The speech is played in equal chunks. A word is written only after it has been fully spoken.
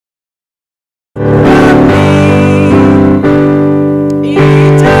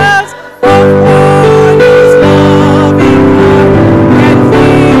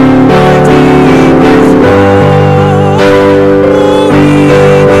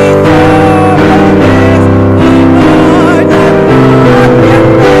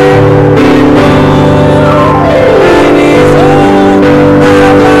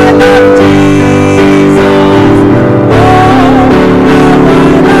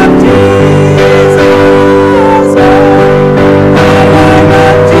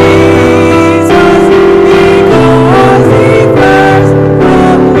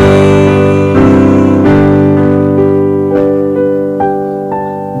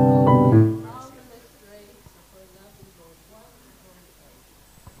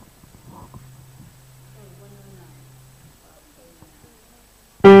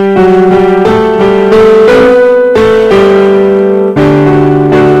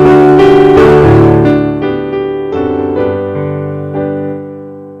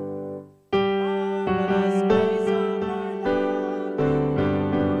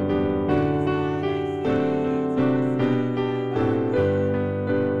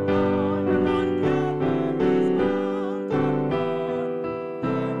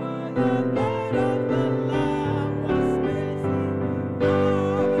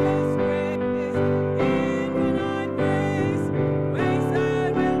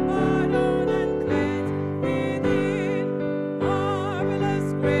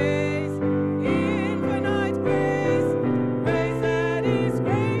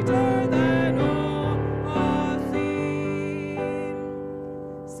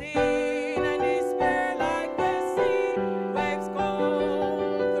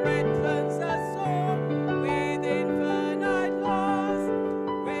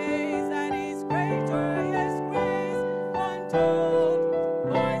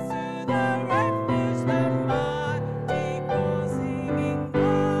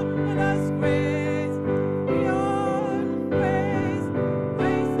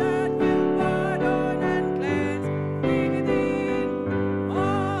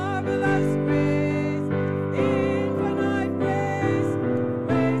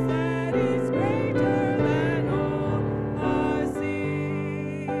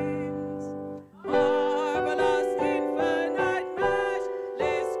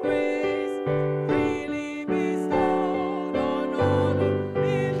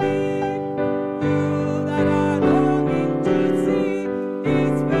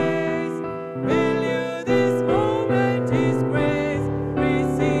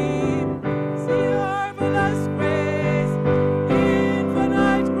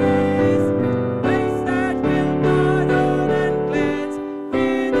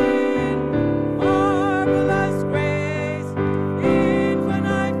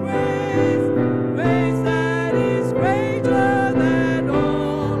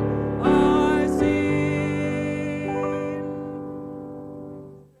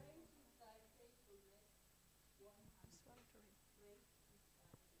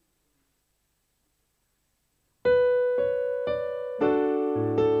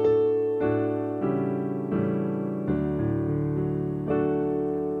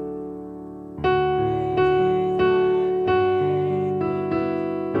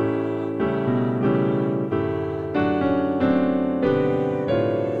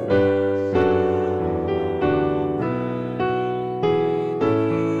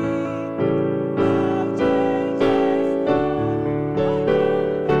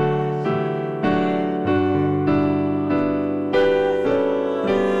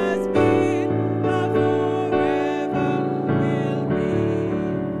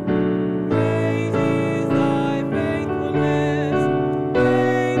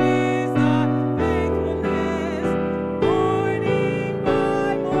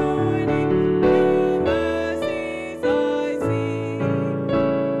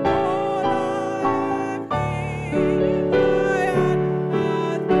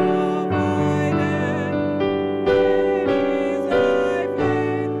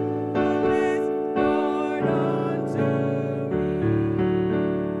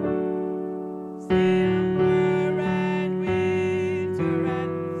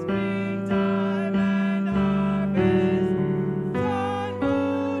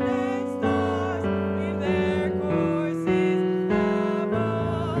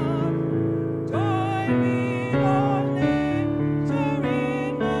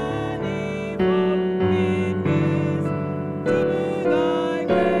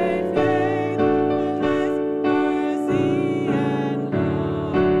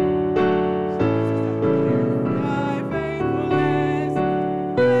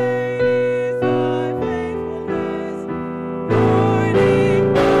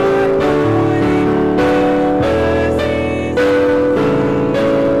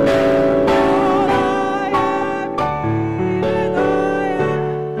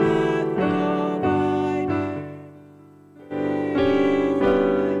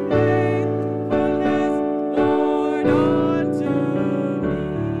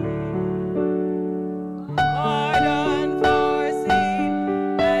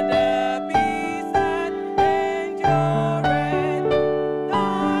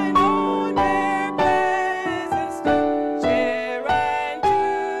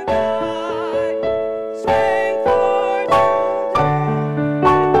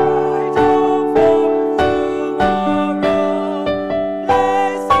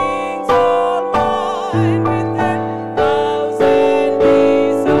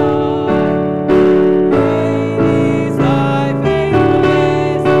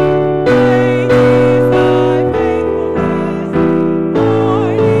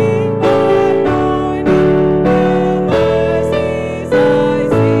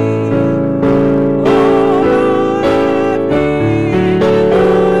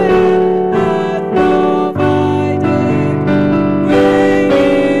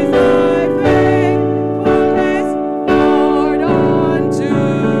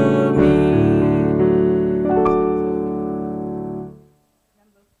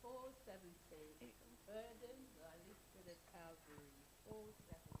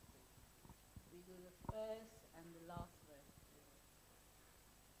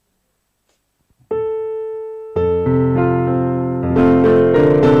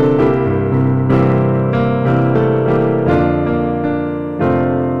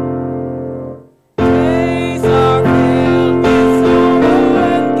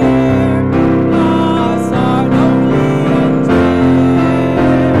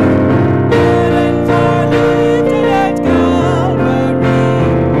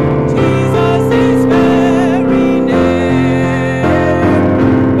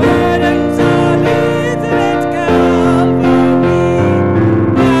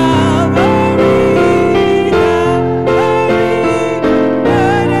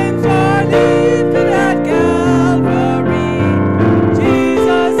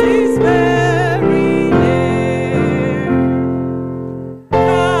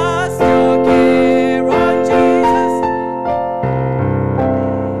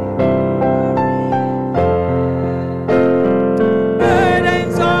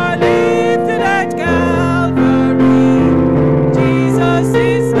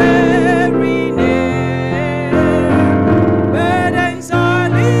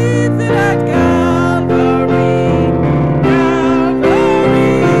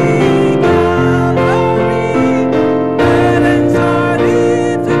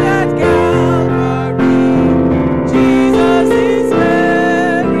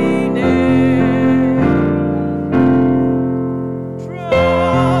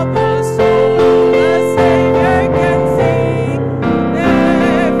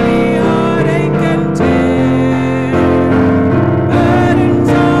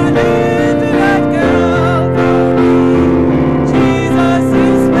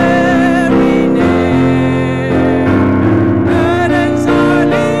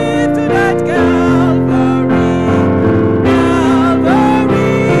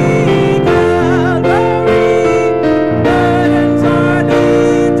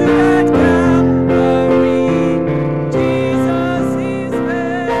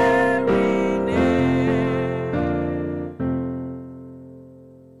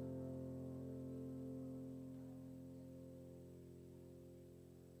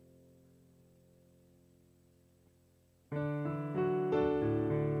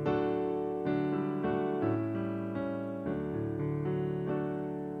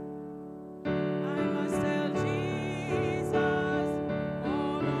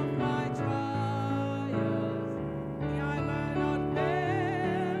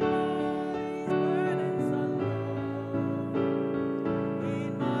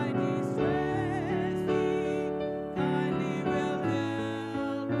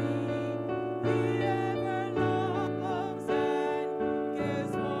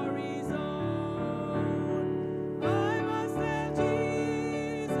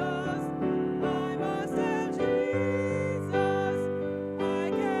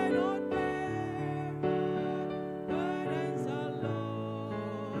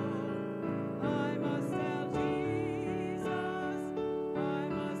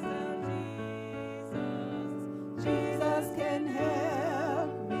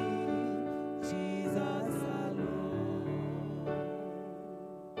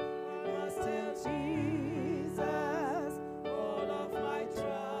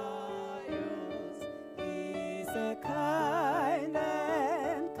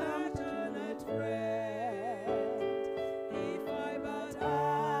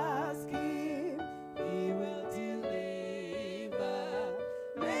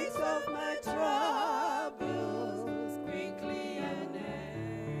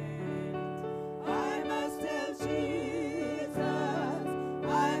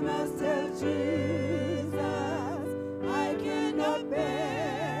Jesus, I cannot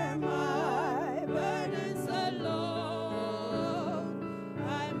bear my burdens alone.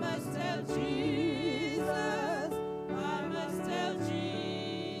 I must tell Jesus, I must tell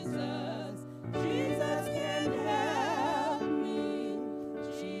Jesus, Jesus can help me,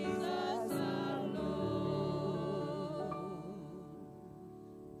 Jesus alone.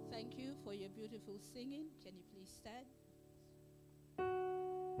 Thank you for your beautiful singing. Can you please stand?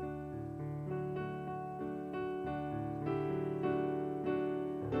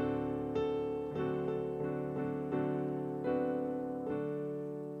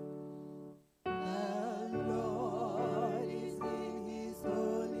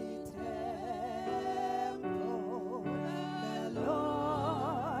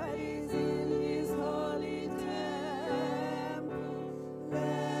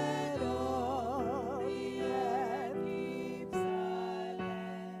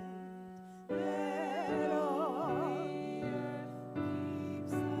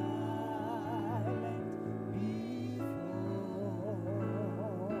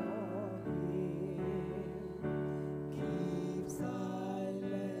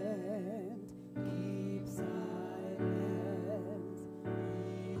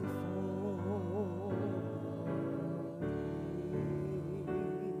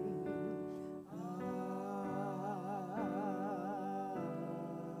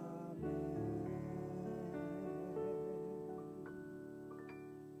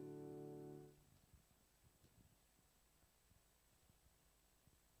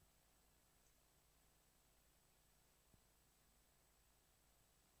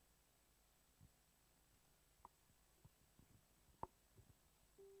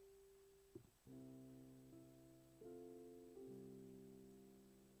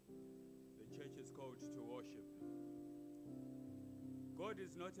 The church is called to worship. God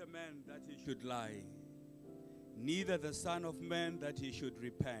is not a man that he should lie, neither the Son of Man that he should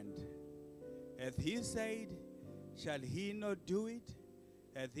repent. Hath he said, shall he not do it?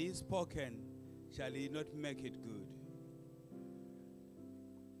 Hath he spoken, shall he not make it good?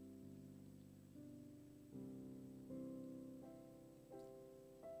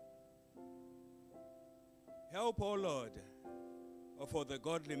 Help, O Lord, for the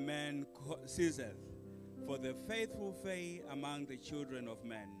godly man ceaseth, for the faithful faith among the children of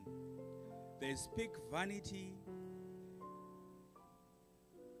men. They speak vanity,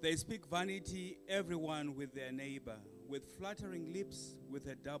 everyone with their neighbor. With flattering lips, with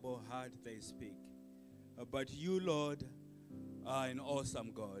a double heart they speak. But you, Lord, are an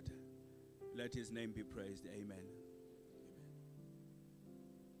awesome God. Let his name be praised. Amen.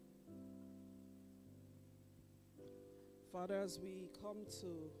 Father, as we come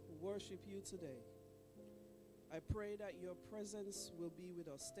to worship you today, I pray that your presence will be with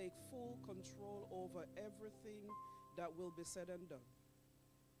us. Take full control over everything that will be said and done.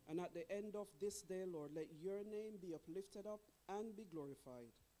 And at the end of this day, Lord, let your name be uplifted up and be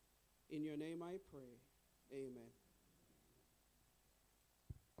glorified. In your name I pray. Amen.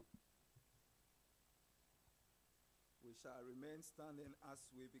 We shall remain standing as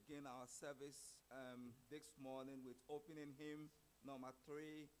we begin our service this morning with opening hymn number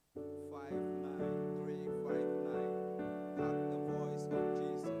 359. 359. At the voice of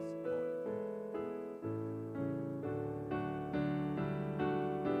Jesus calling.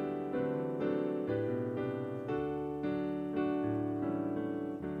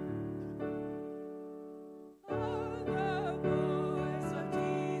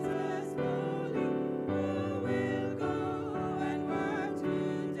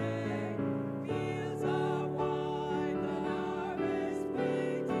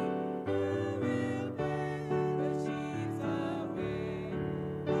 Who will bear the sheaves away?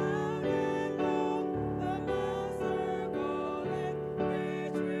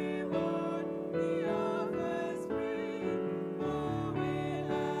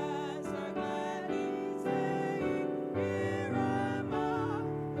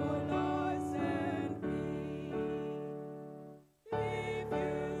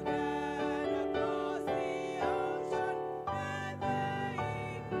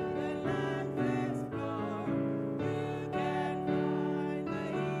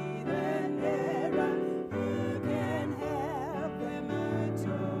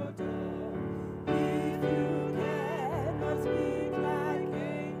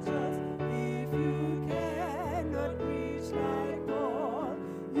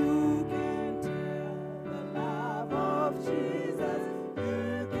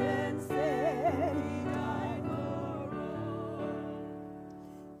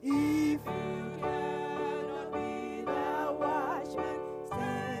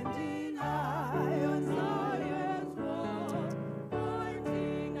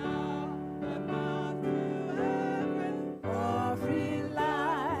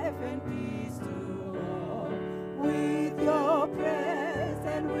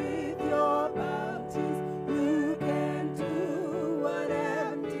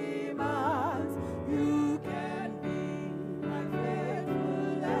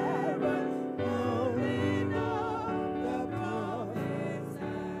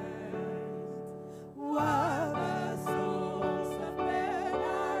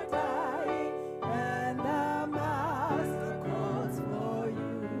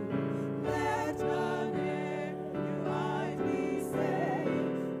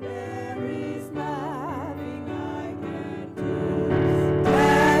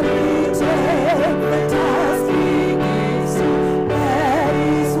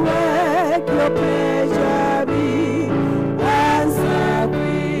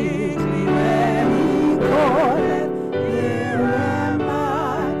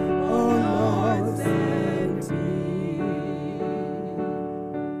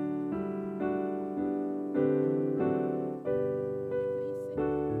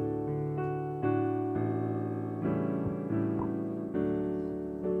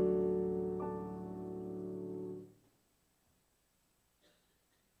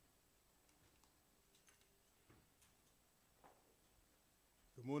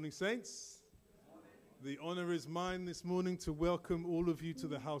 morning, saints. The honor is mine this morning to welcome all of you to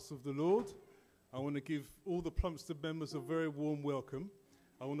the house of the Lord. I want to give all the Plumstead members a very warm welcome.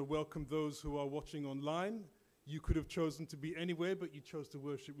 I want to welcome those who are watching online. You could have chosen to be anywhere, but you chose to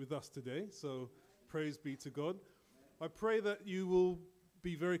worship with us today, so praise be to God. I pray that you will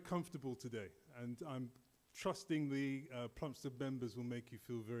be very comfortable today, and I'm trusting the Plumstead members will make you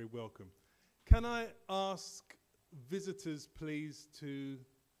feel very welcome. Can I ask visitors, please, to,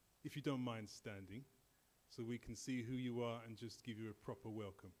 if you don't mind standing, so we can see who you are and just give you a proper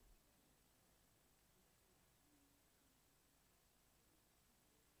welcome.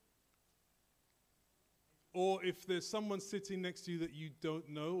 Or if there's someone sitting next to you that you don't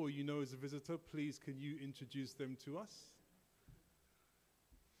know or you know is a visitor, please can you introduce them to us?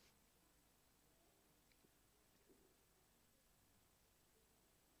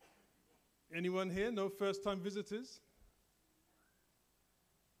 Anyone here? No first-time visitors?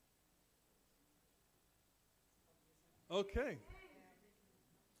 Okay.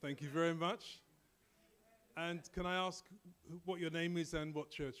 Thank you very much. And can I ask what your name is and what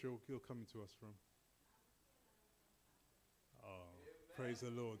church you're coming to us from? Oh, praise the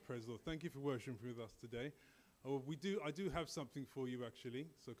Lord, praise the Lord. Thank you for worshiping with us today. Oh, I do have something for you actually.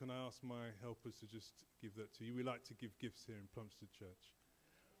 So can I ask my helpers to just give that to you? We like to give gifts here in Plumstead Church.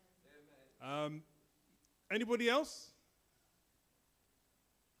 Anybody else?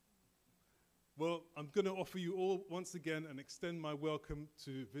 Well, I'm going to offer you all once again and extend my welcome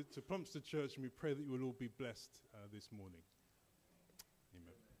to Plumstead Church, and we pray that you will all be blessed this morning.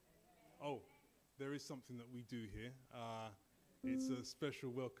 Amen. Oh, there is something that we do here. It's a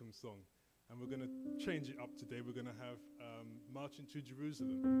special welcome song, and we're going to change it up today. We're going to have Marching to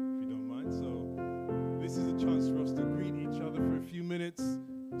Jerusalem, if you don't mind. So this is a chance for us to greet each other for a few minutes,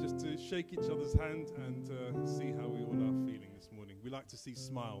 just to shake each other's hand and see how we all are feeling this morning. We like to see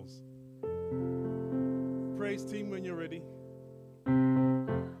smiles. Praise team, when you're ready.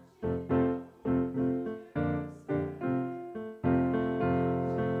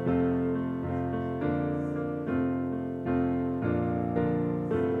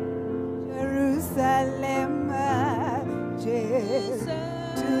 Jerusalem,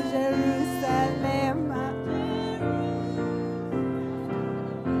 to Jerusalem.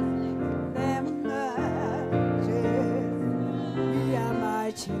 We are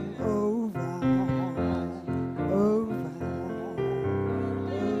marching over.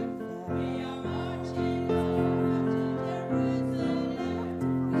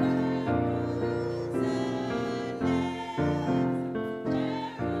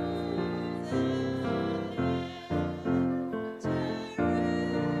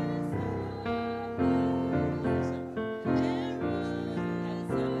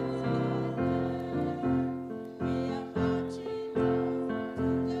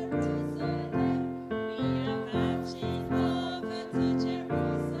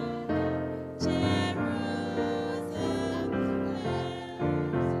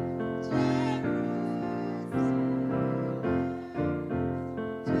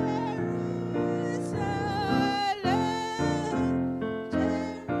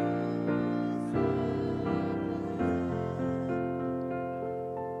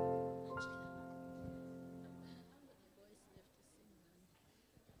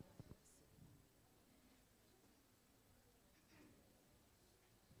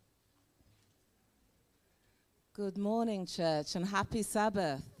 Good morning, church, and happy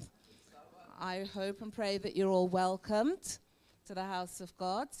Sabbath. I hope and pray that you're all welcomed to the house of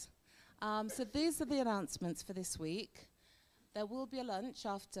God. So these are the announcements for this week. There will be a lunch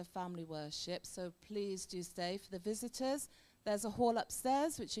after family worship, so please do stay. For the visitors, there's a hall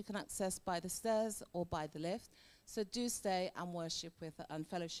upstairs which you can access by the stairs or by the lift. So do stay and worship with and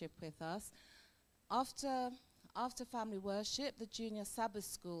fellowship with us. After family worship, the Junior Sabbath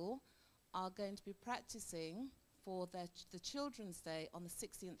School are going to be practicing for the Children's Day on the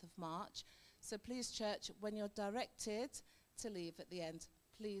 16th of March. So please, church, when you're directed to leave at the end,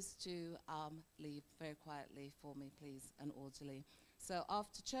 please do leave very quietly for me, please, and orderly. So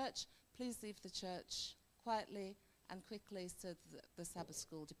after church, please leave the church quietly and quickly so the Sabbath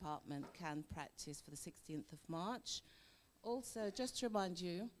School department can practice for the 16th of March. Also, just to remind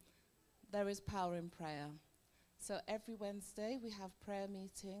you, there is power in prayer. So every Wednesday we have prayer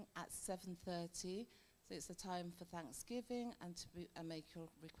meeting at 7:30. So it's a time for thanksgiving and to make your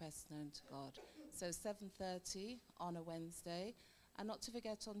requests known to God. So 7:30 on a Wednesday. And not to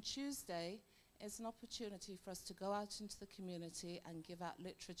forget, on Tuesday is an opportunity for us to go out into the community and give out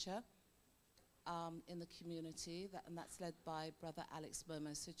literature in the community, and that's led by Brother Alex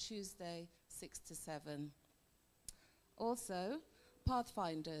Momo. So Tuesday, 6 to 7. Also,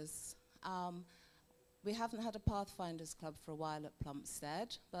 Pathfinders. We haven't had a Pathfinders Club for a while at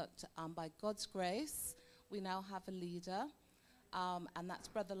Plumstead, but by God's grace, we now have a leader, and that's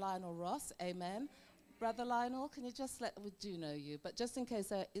Brother Lionel Ross. Amen. Brother Lionel, can you just we do know you, but just in case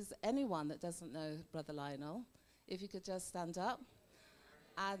there is anyone that doesn't know Brother Lionel, if you could just stand up.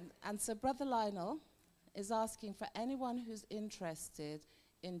 And so Brother Lionel is asking for anyone who's interested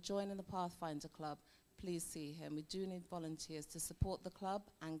in joining the Pathfinder Club, please see him. We do need volunteers to support the club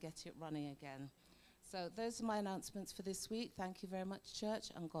and get it running again. So those are my announcements for this week. Thank you very much, church,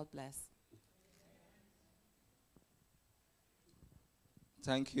 and God bless.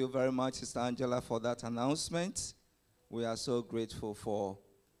 Thank you very much, Sister Angela, for that announcement. We are so grateful for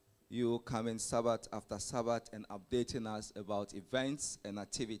you coming Sabbath after Sabbath and updating us about events and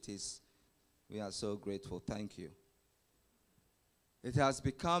activities. We are so grateful. Thank you. It has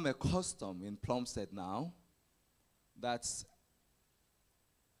become a custom in Plumstead now that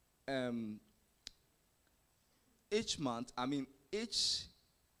each month,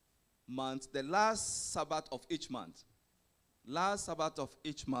 the last Sabbath of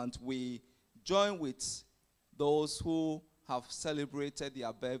each month, we join with those who have celebrated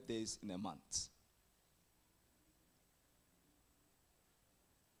their birthdays in a month.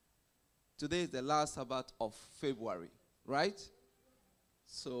 Today is the last Sabbath of February, right?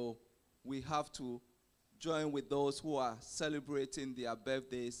 So we have to join with those who are celebrating their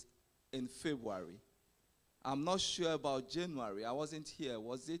birthdays in February. I'm not sure about January. I wasn't here.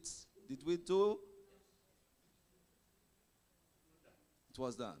 Was it? Did we do? It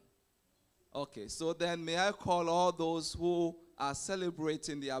was done. Okay, so then may I call all those who are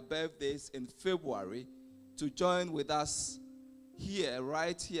celebrating their birthdays in February to join with us here,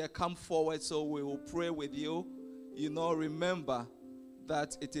 right here. Come forward so we will pray with you. You know, remember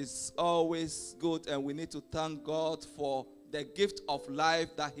that it is always good and we need to thank God for the gift of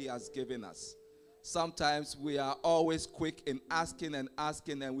life that he has given us. Sometimes we are always quick in asking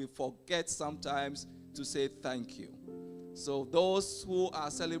and we forget sometimes to say thank you. So those who are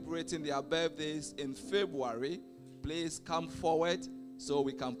celebrating their birthdays in February, please come forward so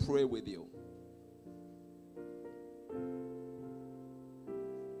we can pray with you.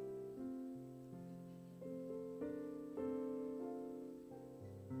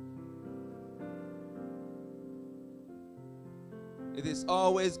 It is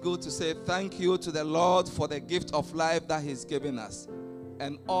always good to say thank you to the Lord for the gift of life that he's given us,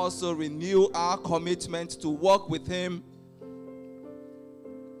 and also renew our commitment to walk with him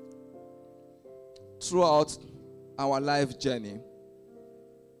throughout our life journey.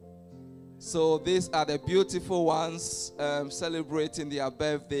 So these are the beautiful ones celebrating their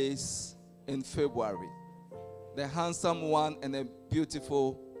birthdays in February. The handsome one and the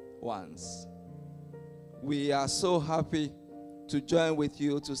beautiful ones. We are so happy to join with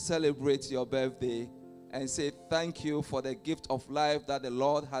you to celebrate your birthday and say thank you for the gift of life that the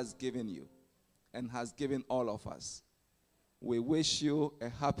Lord has given you and has given all of us. We wish you a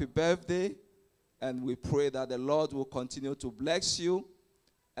happy birthday, and we pray that the Lord will continue to bless you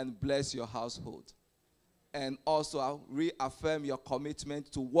and bless your household. And also reaffirm your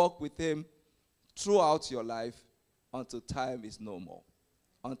commitment to walk with him throughout your life until time is no more,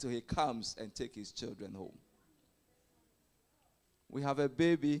 until he comes and takes his children home. We have a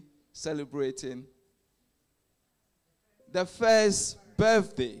baby celebrating the first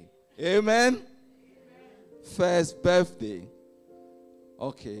birthday. Amen? Amen. First birthday.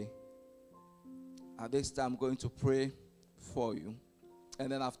 Okay. At this time, I'm going to pray for you.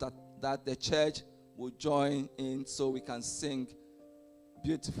 And then after that, the church will join in so we can sing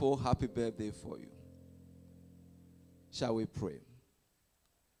beautiful happy birthday for you. Shall we pray?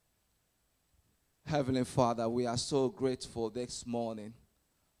 Heavenly Father, we are so grateful this morning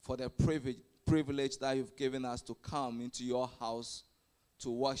for the privilege that you've given us to come into your house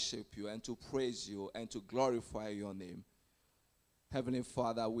to worship you and to praise you and to glorify your name. Heavenly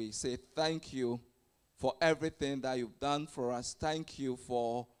Father, we say thank you for everything that you've done for us. Thank you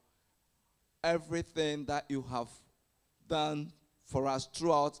for everything that you have done for us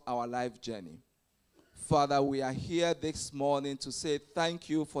throughout our life journey. Father, we are here this morning to say thank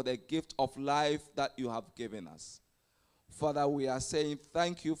you for the gift of life that you have given us. Father, we are saying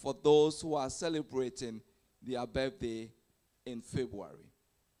thank you for those who are celebrating their birthday in February.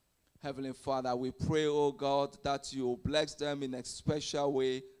 Heavenly Father, we pray, oh God, that you bless them in a special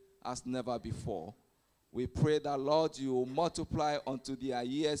way as never before. We pray that, Lord, you will multiply unto their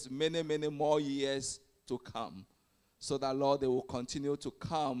years, many, many more years to come, so that, Lord, they will continue to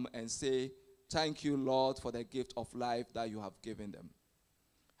come and say, thank you, Lord, for the gift of life that you have given them.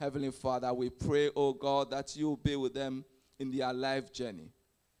 Heavenly Father, we pray, oh God, that you will be with them in their life journey.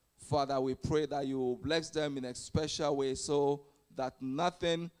 Father, we pray that you will bless them in a special way so that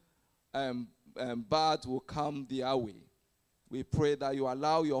nothing bad will come their way. We pray that you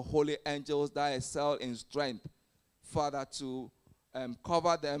allow your holy angels that excel in strength, Father, to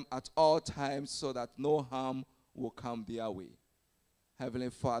cover them at all times so that no harm will come their way. Heavenly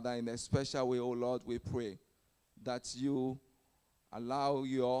Father, in a special way, O Lord, we pray that you allow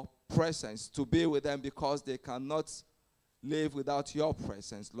your presence to be with them because they cannot live without your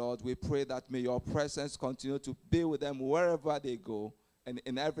presence. Lord, we pray that may your presence continue to be with them wherever they go and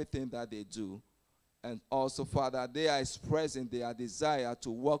in everything that they do. And also, Father, they are expressing their desire to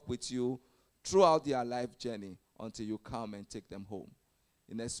walk with you throughout their life journey until you come and take them home.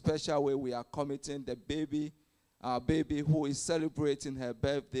 In a special way, we are committing the baby, our baby who is celebrating her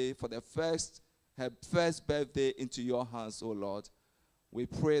birthday for her first birthday into your hands, O Lord. We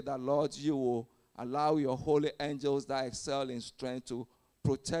pray that, Lord, you will allow your holy angels that excel in strength to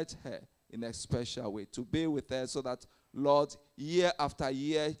protect her in a special way, to be with her so that, Lord, year after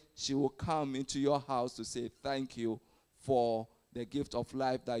year, she will come into your house to say thank you for the gift of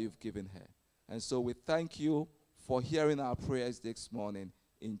life that you've given her. And so we thank you for hearing our prayers this morning.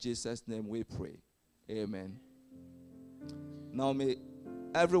 In Jesus' name we pray. Amen. Now may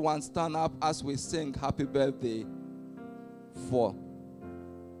everyone stand up as we sing happy birthday for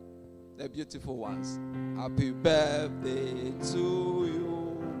the beautiful ones. Happy birthday to you.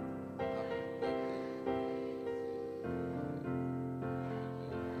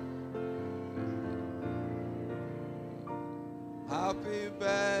 Happy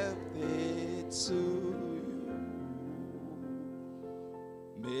birthday to you.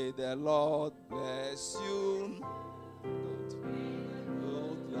 May the Lord bless you.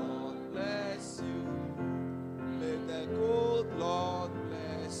 Good Lord bless you. May the good Lord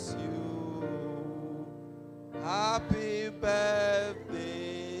bless you. Happy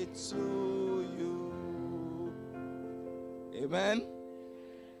birthday to you. Amen.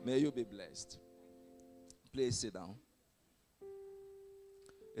 May you be blessed. Please sit down.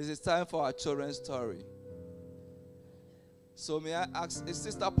 It is time for our children's story. So may I ask, is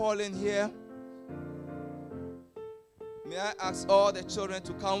Sister Pauline here? May I ask all the children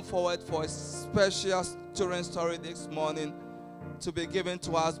to come forward for a special children's story this morning to be given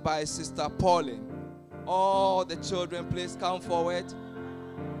to us by Sister Pauline. All the children, please come forward.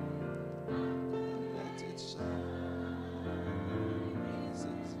 Let it shine.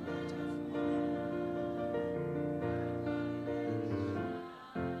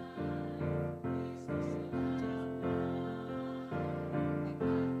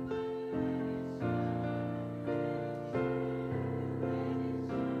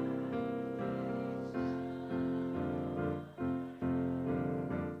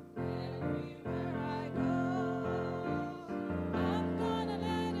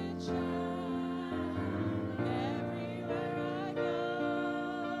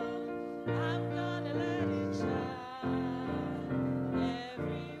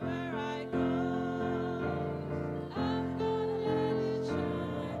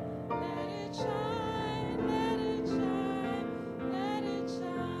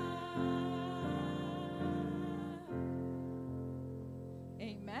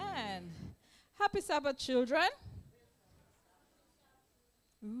 Happy Sabbath, children.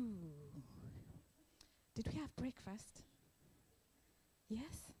 Ooh. Did we have breakfast?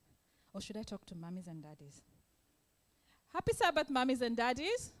 Yes? Or should I talk to mommies and daddies? Happy Sabbath, mommies and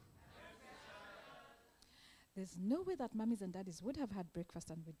daddies. There's no way that mommies and daddies would have had breakfast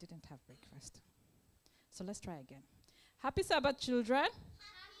and we didn't have breakfast. So let's try again. Happy Sabbath, children. Happy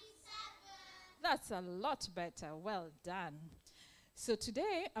Sabbath. That's a lot better. Well done. So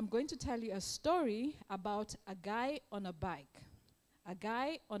today, I'm going to tell you a story about a guy on a bike. A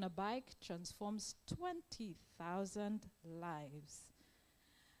guy on a bike transforms 20,000 lives.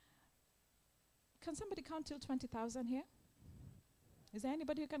 Can somebody count till 20,000 here? Is there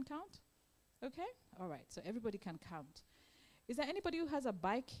anybody who can count? Okay? All right, so everybody can count. Is there anybody who has a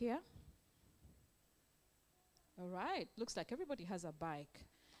bike here? All right, looks like everybody has a bike.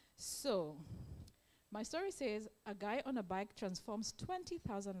 So, my story says, a guy on a bike transforms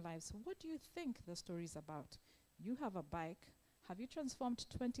 20,000 lives. What do you think the story is about? You have a bike. Have you transformed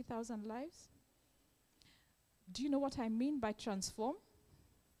 20,000 lives? Do you know what I mean by transform?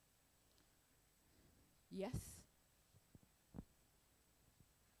 Yes?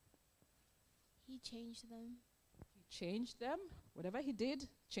 He changed them. He changed them. Whatever he did,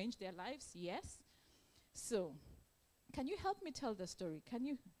 changed their lives. Yes? So, can you help me tell the story? Can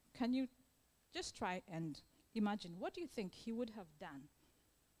you just try and imagine, what do you think he would have done?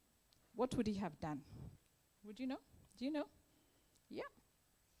 What would he have done? Would you know? Do you know? Yeah.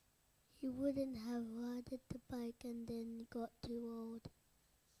 He wouldn't have ridden the bike and then got too old.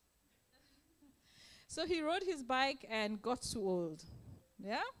 So he rode his bike and got too old.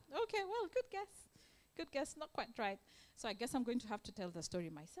 Yeah? Okay, well, good guess. Good guess, not quite right. So I guess I'm going to have to tell the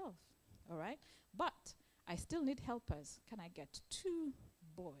story myself. All right? But I still need helpers. Can I get 2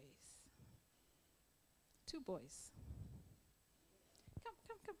 boys? 2 boys. Come,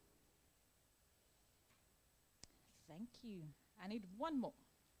 come, come. Thank you. I need 1 more.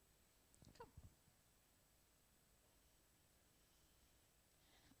 Come.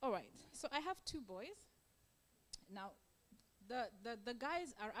 All right. So I have 2 boys. Now, the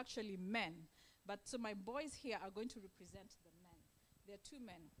guys are actually men. But so my boys here are going to represent the men. There are 2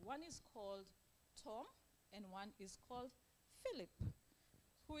 men. One is called Tom and one is called Philip.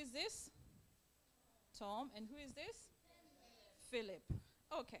 Who is this? Tom. And who is this? Philip.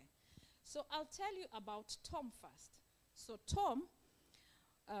 Okay. So I'll tell you about Tom first. So Tom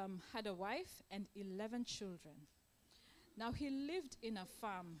had a wife and 11 children. Now he lived in a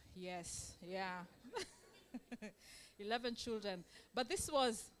farm. Yes, yeah. 11 children. But this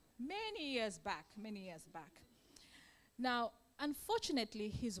was many years back. Now, unfortunately,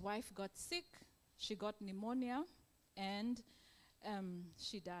 his wife got sick. She got pneumonia, and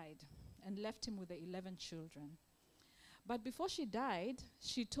she died and left him with the 11 children. But before she died,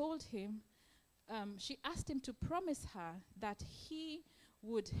 she told him, she asked him to promise her that he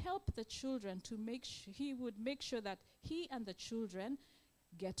would help the children to he would make sure that he and the children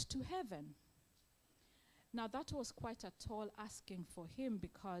get to heaven. Now, that was quite a tall asking for him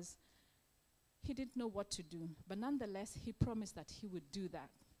because he didn't know what to do. But nonetheless, he promised that he would do that.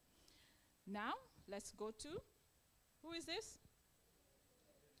 Now, let's go to, who is this?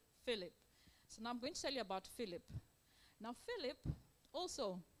 Philip. So now I'm going to tell you about Philip. Now, Philip,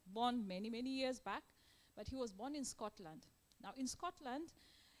 also born many, many years back, but he was born in Scotland. Now, in Scotland,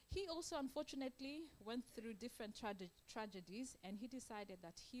 he also unfortunately went through different tragedies, and he decided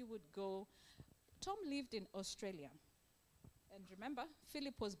that he would go. Tom lived in Australia. And remember,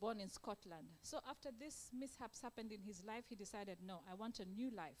 Philip was born in Scotland. So after this mishaps happened in his life, he decided, no, I want a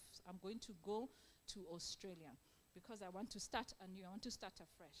new life. So I'm going to go to Australia because I want to start anew. I want to start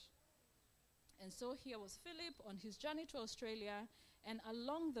afresh. And so here was Philip on his journey to Australia. And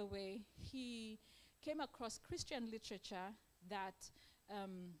along the way, he came across Christian literature that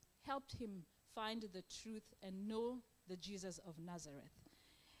helped him find the truth and know the Jesus of Nazareth.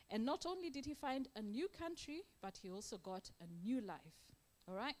 And not only did he find a new country, but he also got a new life.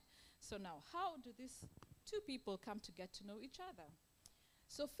 All right? So now, how do these 2 people come to get to know each other?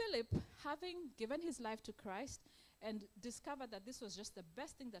 So Philip, having given his life to Christ and discovered that this was just the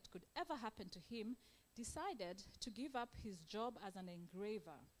best thing that could ever happen to him, decided to give up his job as an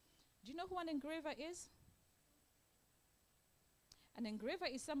engraver. Do you know who an engraver is? An engraver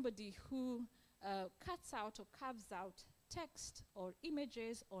is somebody who cuts out or carves out text or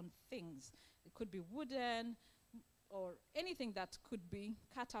images on things. It could be wooden or anything that could be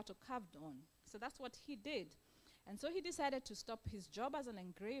cut out or carved on. So that's what he did. And so he decided to stop his job as an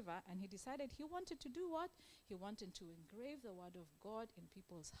engraver, and he decided he wanted to do what? He wanted to engrave the word of God in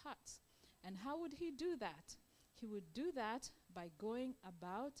people's hearts. And how would he do that? He would do that by going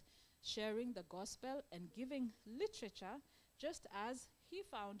about sharing the gospel and giving literature, just as he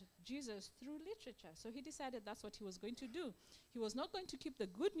found Jesus through literature. So he decided that's what he was going to do. He was not going to keep the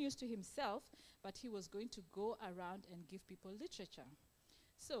good news to himself, but he was going to go around and give people literature.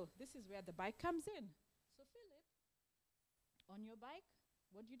 So this is where the bike comes in. So Philip, on your bike,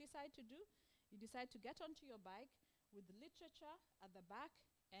 what do you decide to do? You decide to get onto your bike with literature at the back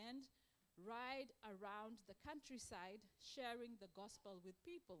and ride around the countryside sharing the gospel with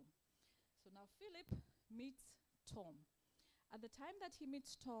people. So now Philip meets Tom. At the time that he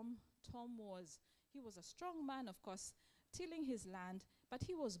meets Tom, he was a strong man, of course, tilling his land, but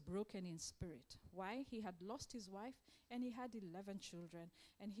he was broken in spirit. Why? He had lost his wife, and he had 11 children,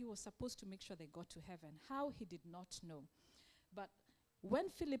 and he was supposed to make sure they got to heaven. How? He did not know. But when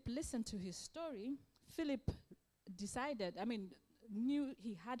Philip listened to his story, Philip knew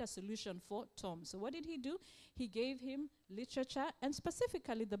he had a solution for Tom. So what did he do? He gave him literature, and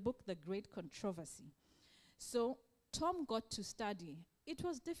specifically the book, The Great Controversy. So Tom got to study. It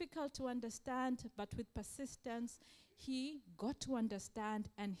was difficult to understand, but with persistence, he got to understand,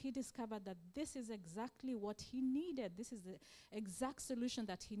 and he discovered that this is exactly what he needed. This is the exact solution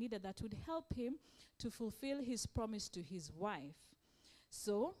that he needed that would help him to fulfill his promise to his wife.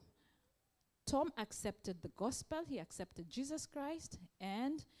 So Tom accepted the gospel. He accepted Jesus Christ,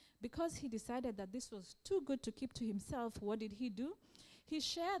 and because he decided that this was too good to keep to himself, what did he do? He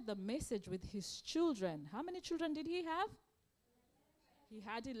shared the message with his children. How many children did he have? He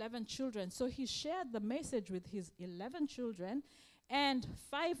had 11 children. So he shared the message with his 11 children and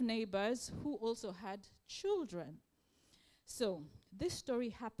 5 neighbors who also had children. So this story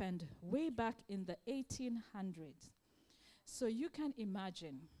happened way back in the 1800s. So you can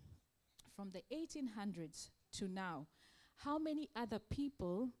imagine from the 1800s to now, how many other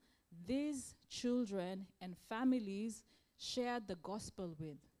people these children and families shared the gospel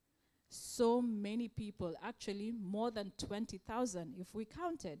with. So many people, actually more than 20,000 if we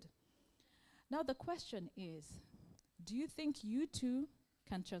counted. Now the question is, do you think you too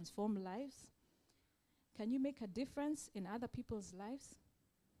can transform lives? Can you make a difference in other people's lives?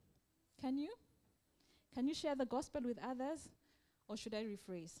 Can you? Can you share the gospel with others? Or should I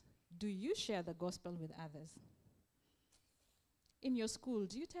rephrase? Do you share the gospel with others? In your school,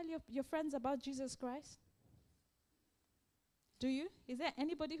 do you tell your friends about Jesus Christ? Do you? Is there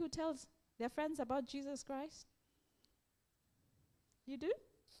anybody who tells their friends about Jesus Christ? You do?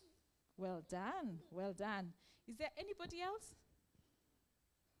 Well done, well done. Is there anybody else?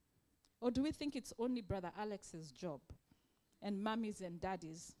 Or do we think it's only Brother Alex's job and mummies and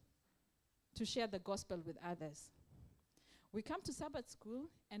daddies to share the gospel with others? We come to Sabbath school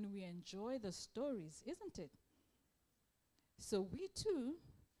and we enjoy the stories, isn't it? So we too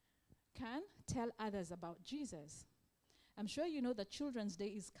can tell others about Jesus. I'm sure you know that Children's Day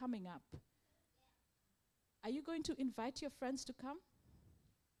is coming up. Are you going to invite your friends to come?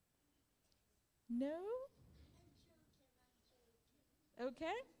 No? Okay.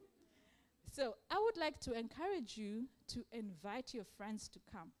 So I would like to encourage you to invite your friends to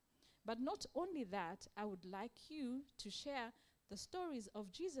come. But not only that, I would like you to share the stories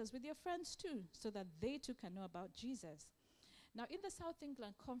of Jesus with your friends too, so that they too can know about Jesus. Now, in the South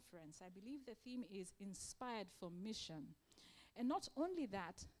England Conference, I believe the theme is Inspired for Mission. And not only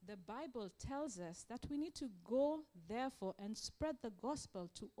that, the Bible tells us that we need to go, therefore, and spread the gospel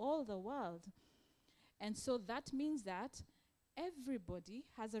to all the world. And so that means that everybody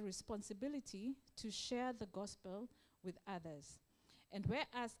has a responsibility to share the gospel with others. And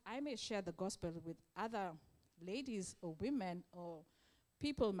whereas I may share the gospel with other ladies or women or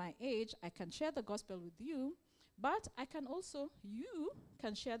people my age, I can share the gospel with you, but I can also, you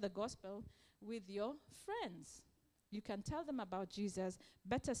can share the gospel with your friends. You can tell them about Jesus.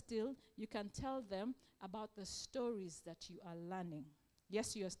 Better still, you can tell them about the stories that you are learning.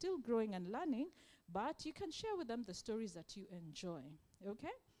 Yes, you are still growing and learning, but you can share with them the stories that you enjoy.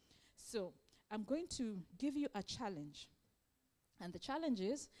 Okay? So I'm going to give you a challenge. And the challenge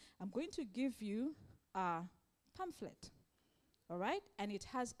is, I'm going to give you a pamphlet. All right? And it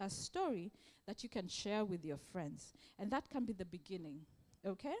has a story that you can share with your friends. And that can be the beginning.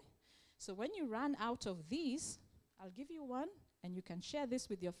 Okay? So when you run out of these, I'll give you one, and you can share this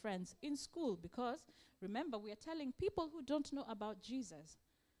with your friends in school, because remember, we are telling people who don't know about Jesus.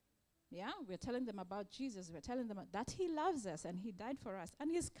 Yeah, we're telling them about Jesus. We're telling them that he loves us and he died for us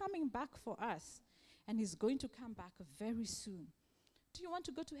and he's coming back for us, and he's going to come back very soon. Do you want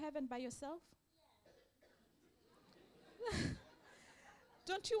to go to heaven by yourself?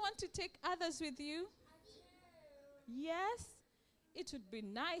 Don't you want to take others with you? Yes? It would be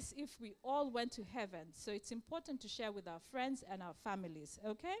nice if we all went to heaven. So it's important to share with our friends and our families,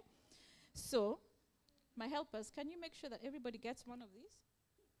 okay? So, my helpers, can you make sure that everybody gets one of these?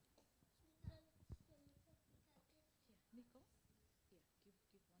 Nico? Here, give one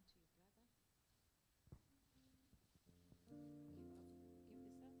to your brother.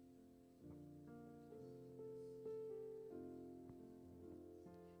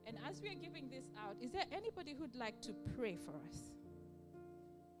 And as we are giving this out, is there anybody who'd like to pray for us?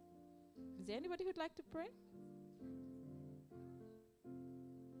 Is there anybody who'd like to pray?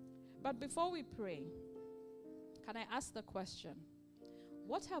 But before we pray, can I ask the question,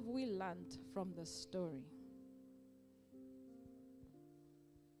 what have we learned from the story?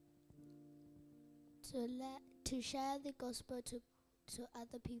 To share the gospel to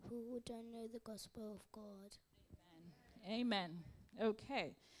other people who don't know the gospel of God. Amen.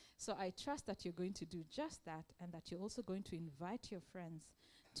 Okay. So I trust that you're going to do just that, and that you're also going to invite your friends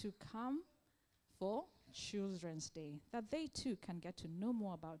to come for Children's Day, that they too can get to know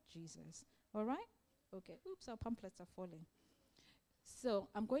more about Jesus. All right? Okay. Oops, our pamphlets are falling. So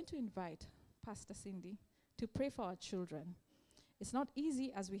I'm going to invite Pastor Cindy to pray for our children. It's not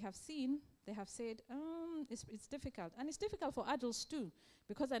easy, as we have seen. They have said, it's difficult. And it's difficult for adults too,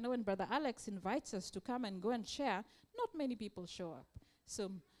 because I know when Brother Alex invites us to come and go and share, not many people show up.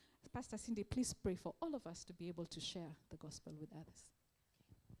 So Pastor Cindy, please pray for all of us to be able to share the gospel with others.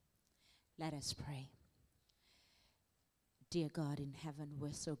 Let us pray. Dear God in heaven,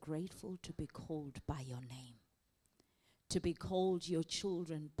 we're so grateful to be called by your name, to be called your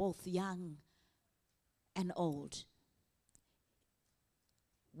children, both young and old.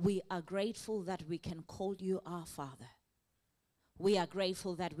 We are grateful that we can call you our Father. We are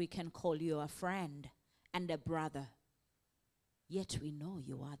grateful that we can call you a friend and a brother. Yet we know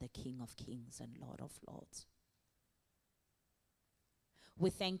you are the King of Kings and Lord of Lords.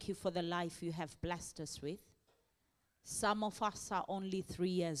 We thank you for the life you have blessed us with. Some of us are only 3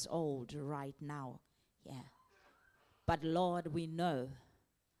 years old right now. Yeah. But Lord, we know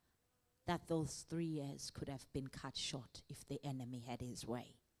that those 3 years could have been cut short if the enemy had his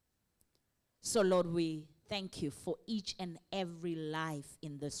way. So Lord, we thank you for each and every life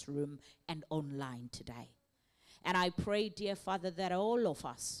in this room and online today. And I pray, dear Father, that all of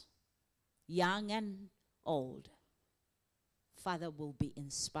us, young and old, Father, will be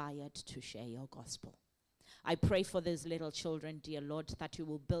inspired to share your gospel. I pray for these little children, dear Lord, that you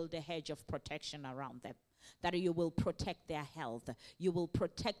will build a hedge of protection around them, that you will protect their health. You will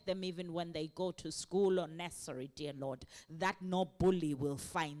protect them even when they go to school or nursery, dear Lord, that no bully will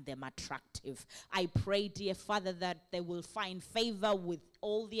find them attractive. I pray, dear Father, that they will find favor with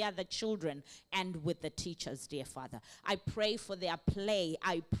all the other children and with the teachers, dear Father. I pray for their play.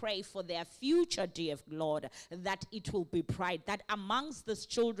 I pray for their future, dear Lord, that it will be bright, that amongst these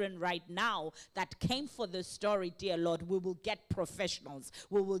children right now that came for this story, dear Lord, we will get professionals,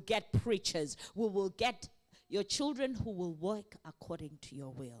 we will get preachers, we will get your children who will work according to your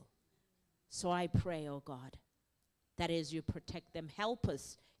will. So I pray, oh God, that as you protect them, help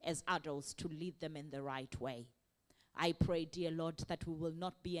us as adults to lead them in the right way. I pray, dear Lord, that we will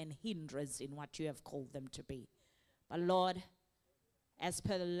not be an hindrance in what you have called them to be. But Lord, as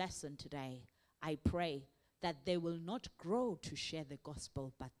per the lesson today, I pray that they will not grow to share the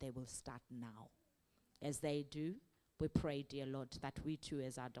gospel, but they will start now. As they do, we pray, dear Lord, that we too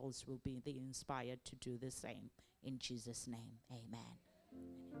as adults will be inspired to do the same. In Jesus' name, amen.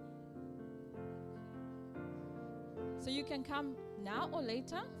 So you can come now or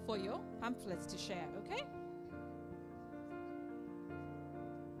later for your pamphlets to share, okay?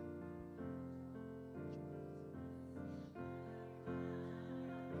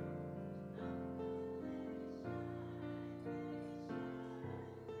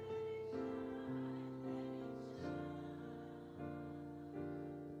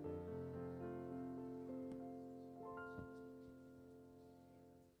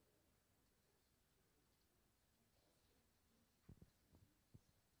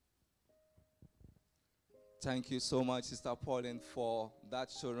 Thank you so much, Sister Pauline, for that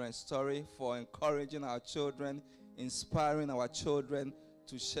children's story, for encouraging our children, inspiring our children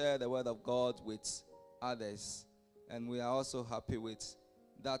to share the word of God with others. And we are also happy with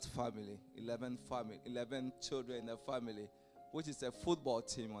that family, 11 children in the family, which is a football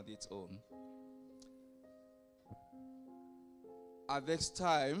team on its own. At this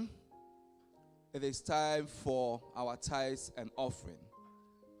time, it is time for our tithes and offering.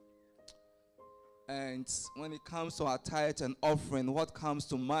 And when it comes to our tithe and offering, what comes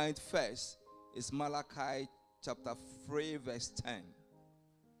to mind first is Malachi chapter 3, verse 10.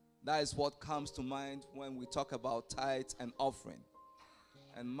 That is what comes to mind when we talk about tithe and offering.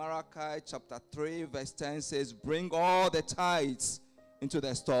 And Malachi chapter 3, verse 10 says, "Bring all the tithes into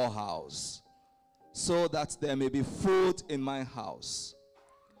the storehouse, so that there may be food in my house.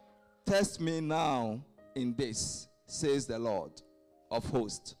 Test me now in this, says the Lord of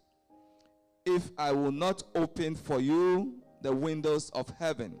hosts, if I will not open for you the windows of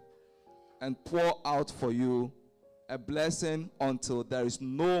heaven and pour out for you a blessing until there is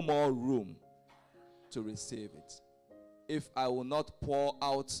no more room to receive it." If I will not pour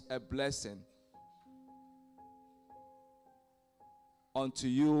out a blessing unto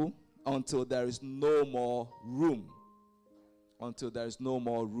you until there is no more room, until there is no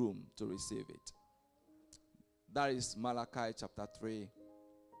more room to receive it. That is Malachi chapter 3,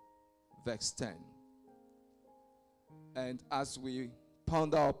 verse 10. And as we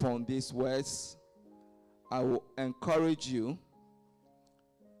ponder upon these words, I will encourage you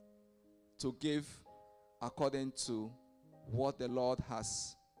to give according to what the Lord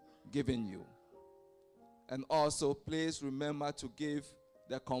has given you. And also, please remember to give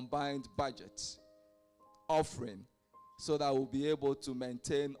the combined budget offering, so that we'll be able to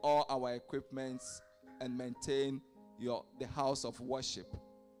maintain all our equipments and maintain the house of worship.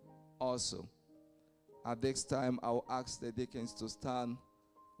 Also, at this time, I will ask the deacons to stand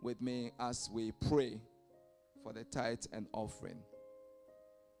with me as we pray for the tithe and offering.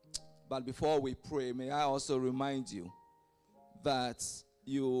 But before we pray, may I also remind you that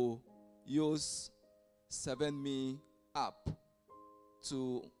you use 7Me app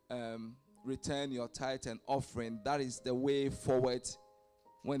to return your tithe and offering. That is the way forward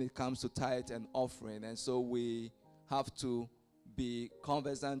when it comes to tithe and offering. And so we have to be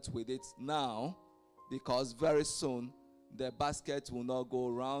conversant with it now, because very soon the basket will not go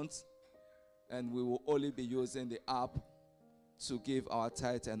around and we will only be using the app to give our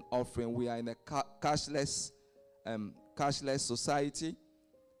tithe and offering. We are in a cashless society,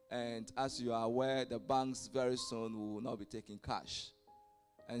 and as you are aware, the banks very soon will not be taking cash.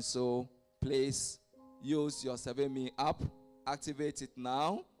 And so please use your 7Me app, activate it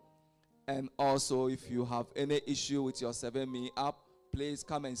now. And also, if you have any issue with your 7Me app, please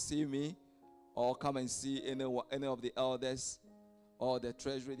come and see me, or come and see any of the elders or the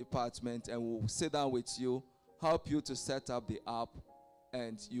treasury department, and we'll sit down with you, help you to set up the app,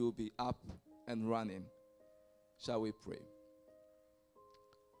 and you'll be up and running. Shall we pray?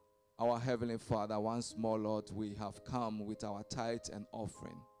 Our Heavenly Father, once more, Lord, we have come with our tithe and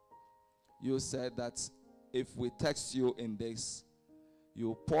offering. You said that if we text you in this,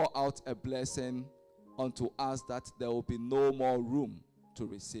 you pour out a blessing unto us that there will be no more room to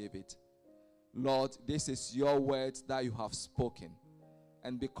receive it. Lord, this is your word that you have spoken.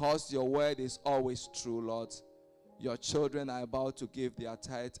 And because your word is always true, Lord, your children are about to give their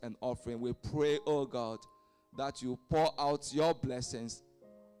tithe and offering. We pray, oh God, that you pour out your blessings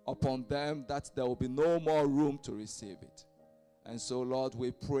upon them, that there will be no more room to receive it. And so, Lord,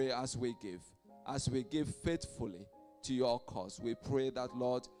 we pray as we give faithfully to your cause. We pray that,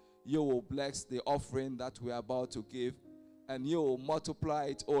 Lord, you will bless the offering that we are about to give, and you will multiply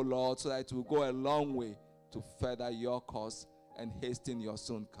it, oh Lord, so that it will go a long way to further your cause and hasten your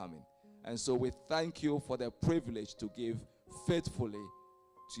soon coming. And so we thank you for the privilege to give faithfully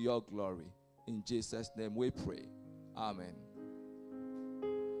to your glory. In Jesus' name we pray. Amen.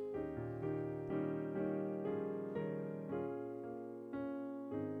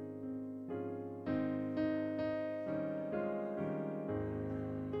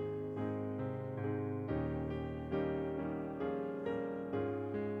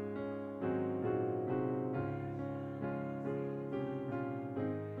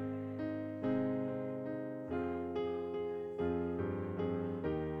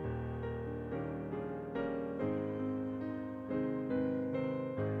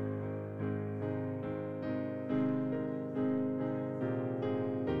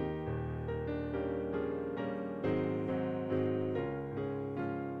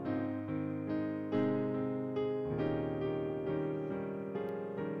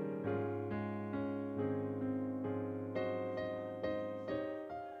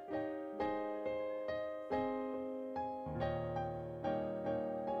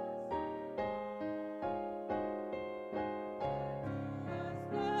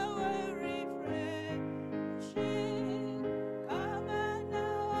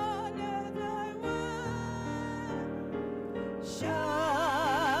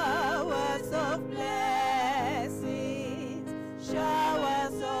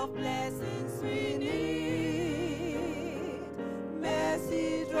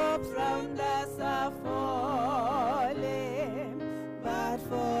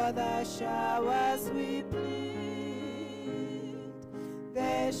 Showers we plead,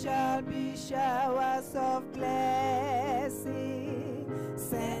 there shall be showers of blessing.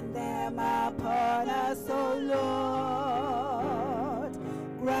 Send them upon us, O Lord.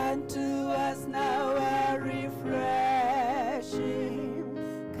 Grant to us now a refreshing.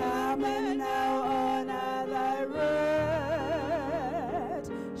 Come and now honor thy word.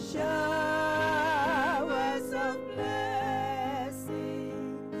 Showers of blessing,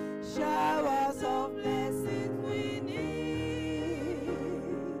 showers of blessing we need.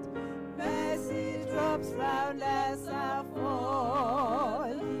 Mercy drops round us are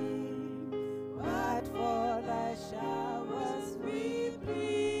falling, but for thy showers we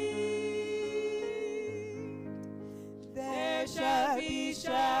plead.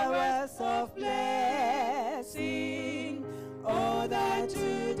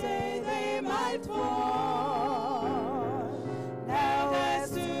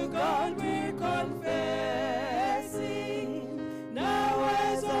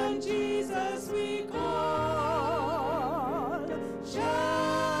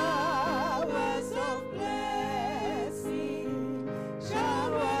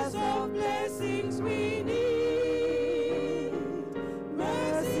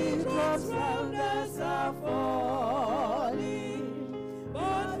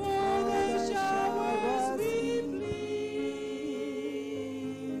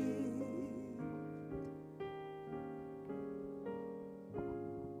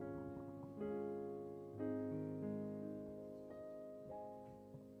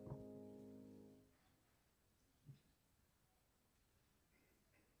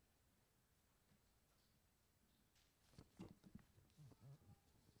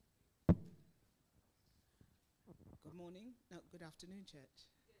 morning. No, good afternoon, church.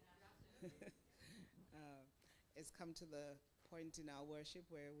 It's come to the point in our worship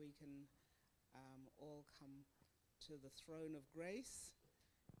where we can all come to the throne of grace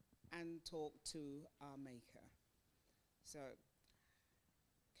and talk to our Maker. So,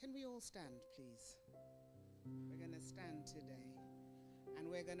 can we all stand, please? We're going to stand today, and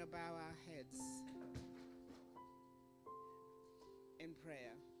we're going to bow our heads in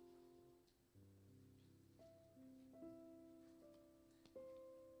prayer.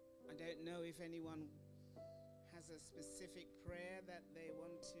 I don't know if anyone has a specific prayer that they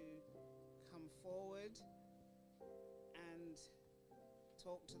want to come forward and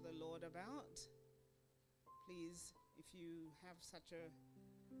talk to the Lord about. Please, if you have such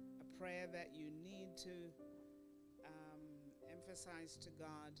a prayer that you need to emphasize to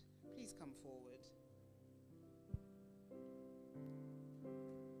God, please come forward.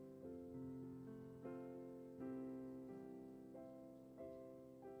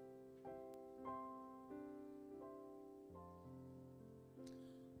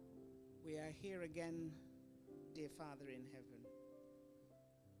 We are here again, dear Father in heaven.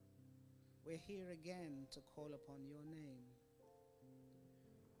 We're here again to call upon your name.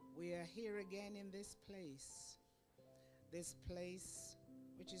 We are here again in this place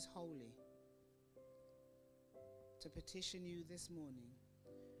which is holy, to petition you this morning.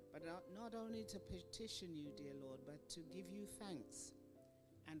 But not only to petition you, dear Lord, but to give you thanks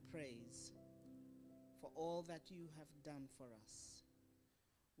and praise for all that you have done for us.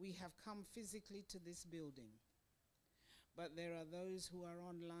 We have come physically to this building, but there are those who are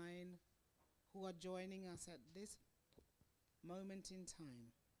online who are joining us at this moment in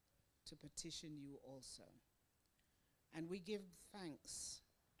time to petition you also. And we give thanks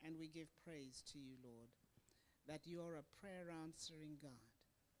and we give praise to you, Lord, that you're a prayer answering God.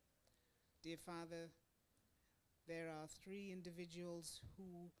 Dear Father, there are 3 individuals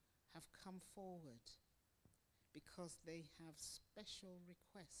who have come forward because they have special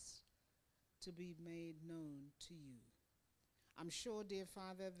requests to be made known to you. I'm sure, dear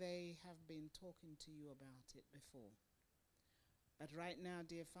Father, they have been talking to you about it before. But right now,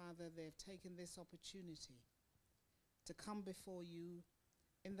 dear Father, they've taken this opportunity to come before you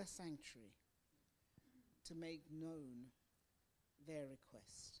in the sanctuary to make known their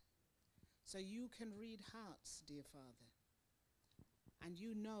request. So you can read hearts, dear Father, and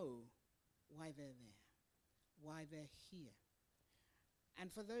you know why they're there, why they're here.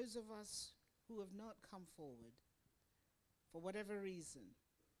 And for those of us who have not come forward, for whatever reason,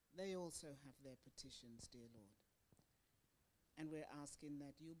 they also have their petitions, dear Lord. And we're asking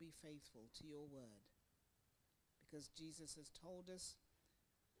that you be faithful to your word, because Jesus has told us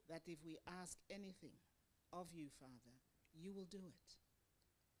that if we ask anything of you, Father, you will do it.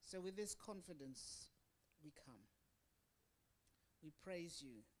 So with this confidence, we come. We praise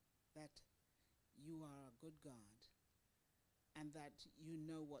you that you are a good God and that you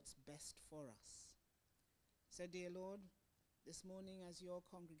know what's best for us. So, dear Lord, this morning as your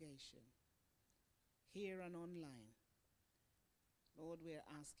congregation, here and online, Lord, we're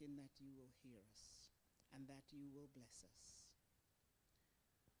asking that you will hear us and that you will bless us.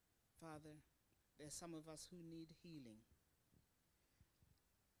 Father, there's some of us who need healing.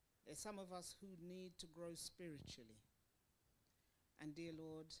 There's some of us who need to grow spiritually. And dear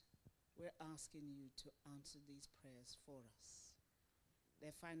Lord, we're asking you to answer these prayers for us.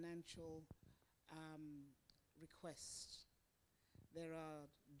 Their financial requests, there are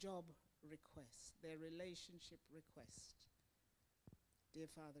job requests, their relationship requests. Dear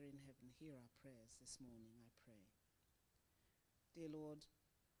Father in heaven, hear our prayers this morning, I pray. Dear Lord,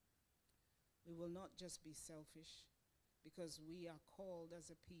 we will not just be selfish, because we are called as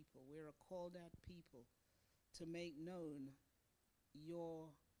a people. We're a called out people to make known your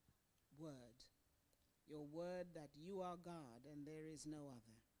word that you are God and there is no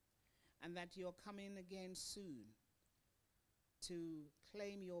other, and that you're coming again soon to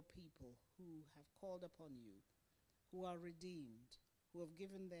claim your people who have called upon you, who are redeemed, who have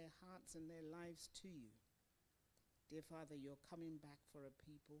given their hearts and their lives to you. Dear Father, you're coming back for a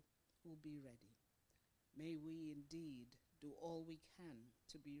people who will be ready. May we indeed do all we can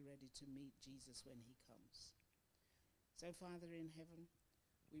to be ready to meet Jesus when he comes. So, Father in heaven,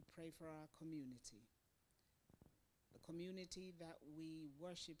 we pray for our community, the community that we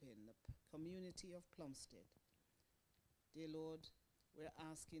worship in, the community of Plumstead. Dear Lord, we're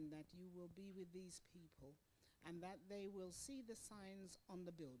asking that you will be with these people and that they will see the signs on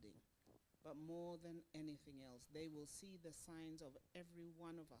the building. But more than anything else, they will see the signs of every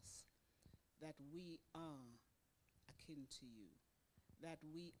one of us, that we are akin to you, that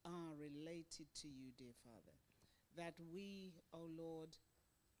we are related to you, dear Father, that we, oh Lord,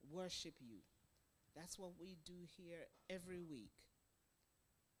 worship you. That's what we do here every week.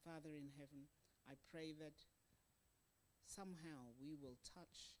 Father in heaven, I pray that somehow we will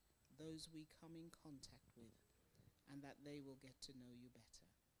touch those we come in contact with and that they will get to know you better.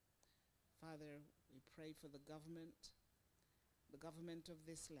 Father, we pray for the government of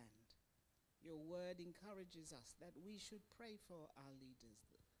this land. Your word encourages us that we should pray for our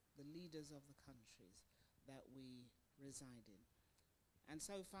leaders, the leaders of the countries that we reside in. And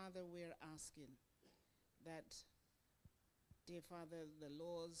so, Father, we're asking that, dear Father, the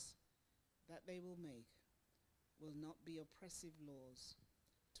laws that they will make will not be oppressive laws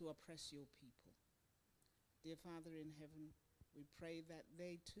to oppress your people. Dear Father in heaven, we pray that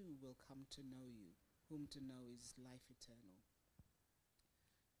they too will come to know you, whom to know is life eternal.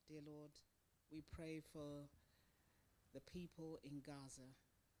 Dear Lord, we pray for the people in Gaza.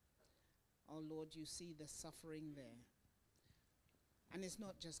 Oh Lord, you see the suffering there. And it's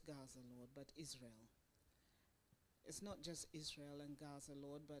not just Gaza, Lord, but Israel. It's not just Israel and Gaza,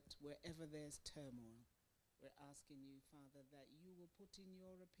 Lord, but wherever there's turmoil, we're asking you, Father, that you will put in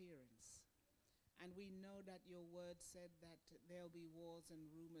your appearance. And we know that your word said that there'll be wars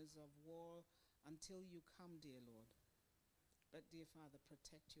and rumors of war until you come, dear Lord. But dear Father,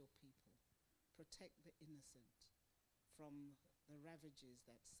 protect your people. Protect the innocent from the ravages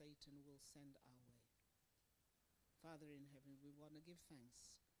that Satan will send our way. Father in heaven, we want to give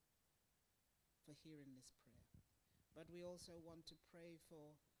thanks for hearing this prayer. But we also want to pray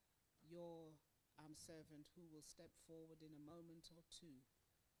for your servant who will step forward in a moment or two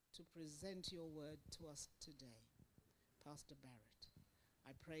to present your word to us today, Pastor Barrett.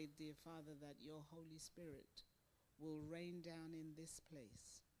 I pray, dear Father, that your Holy Spirit will rain down in this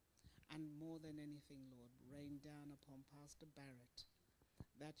place, and more than anything, Lord, rain down upon Pastor Barrett,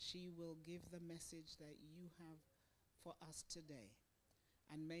 that she will give the message that you have for us today,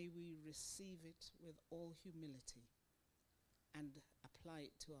 and may we receive it with all humility and apply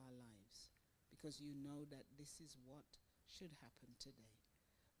it to our lives, because you know that this is what should happen today.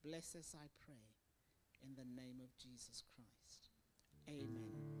 Bless us, I pray, in the name of Jesus Christ.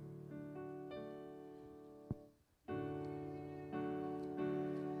 Amen.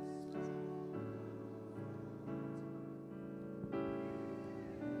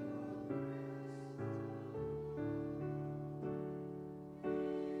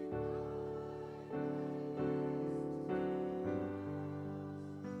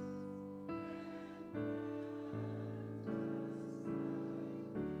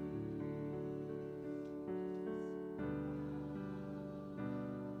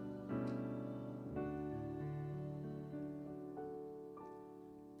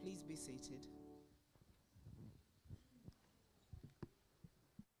 Please be seated.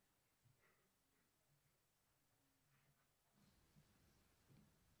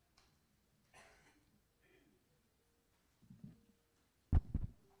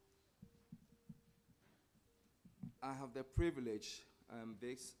 I have the privilege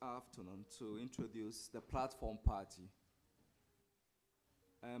this afternoon to introduce the platform party.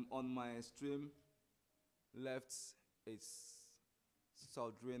 On my extreme left is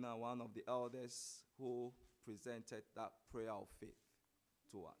Saldrina, one of the elders who presented that prayer of faith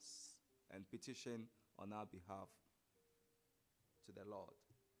to us and petitioned on our behalf to the Lord.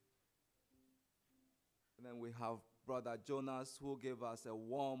 And then we have Brother Jonas, who gave us a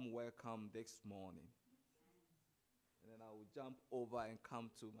warm welcome this morning. And then I will jump over and come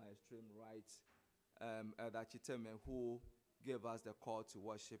to my extreme right, Elder Chiteme, who gave us the call to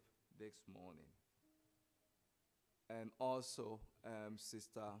worship this morning. And also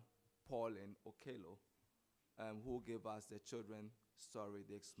Sister Pauline Okelo, who gave us the children's story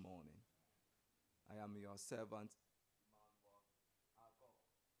this morning. I am your servant,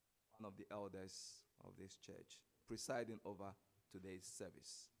 one of the elders of this church, presiding over today's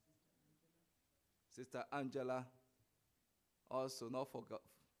service. Sister Angela, also not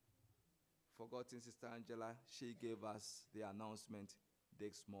forgotten Sister Angela, she gave us the announcement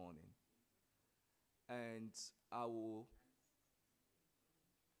this morning. And I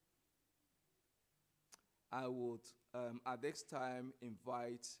would at this time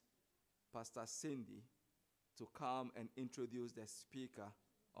invite Pastor Cindy to come and introduce the speaker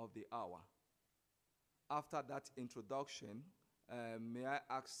of the hour. After that introduction, may I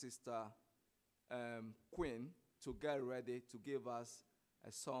ask Sister Quinn to get ready to give us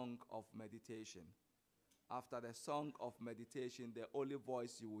a song of meditation. After the song of meditation, the only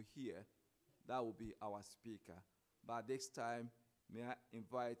voice you will hear, that will be our speaker. But this time, may I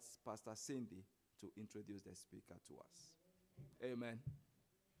invite Pastor Cindy to introduce the speaker to us. Amen.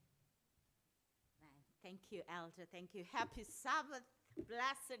 Thank you, Elder. Thank you. Happy Sabbath.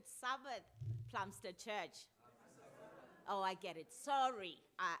 Blessed Sabbath, Plumstead Church. Oh, I get it. Sorry.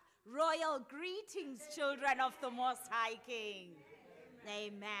 Royal greetings, children of the Most High King.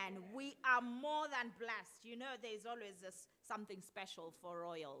 Amen. We are more than blessed. You know, there's always something special for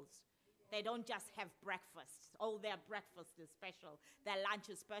royals. They don't just have breakfast. Oh, their breakfast is special. Their lunch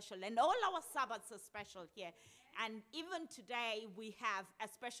is special. And all our Sabbaths are special here. And even today, we have a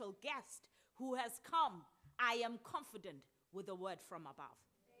special guest who has come, I am confident, with a word from above.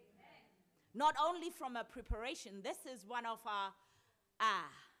 Amen. Not only from a preparation, this is one of our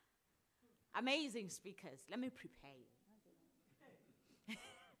amazing speakers. Let me prepare you.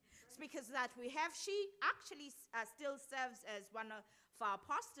 Speakers that we have. She actually still serves as one of our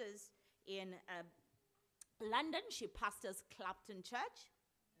pastors in London. She pastors Clapton Church.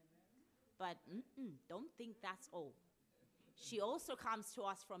 But don't think that's all. She also comes to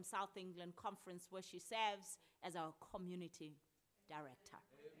us from South England Conference, where she serves as our community director.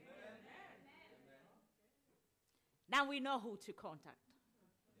 Amen. Now we know who to contact.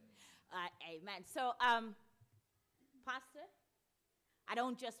 Amen. So, Pastor, I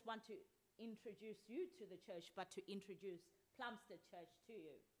don't just want to introduce you to the church, but to introduce Plumstead Church to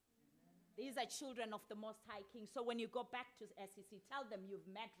you. Amen. These are children of the Most High King. So when you go back to SEC, tell them you've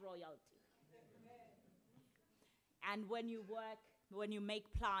met royalty. And when you work, when you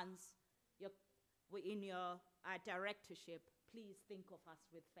make plans in your directorship, please think of us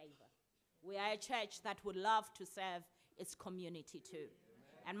with favor. We are a church that would love to serve its community too.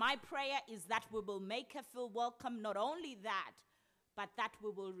 Amen. And my prayer is that we will make her feel welcome. Not only that, but that we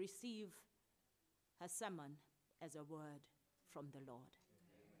will receive her sermon as a word from the Lord.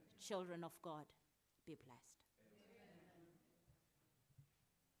 Amen. Children of God, be blessed.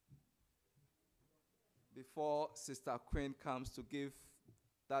 Before Sister Queen comes to give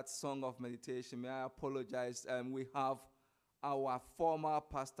that song of meditation, may I apologize. We have our former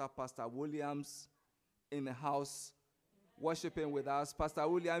pastor, Pastor Williams, in the house worshiping with us. Pastor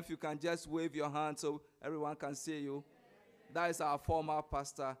William, if you can just wave your hand so everyone can see you. That is our former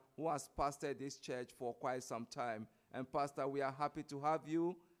pastor who has pastored this church for quite some time. And Pastor, we are happy to have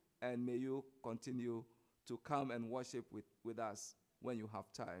you, and may you continue to come and worship with us when you have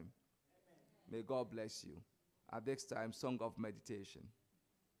time. May God bless you. At this time, song of meditation.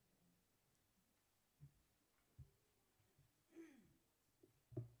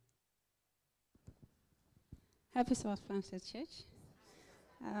 Happy Sabbath, Plumstead Church.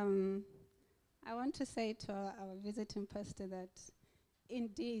 I want to say to our visiting pastor that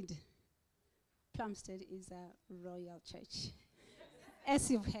indeed Plumstead is a royal church.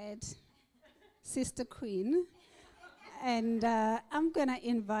 As you've heard, Sister Queen. And I'm going to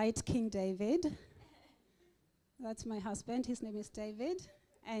invite King David. That's my husband. His name is David.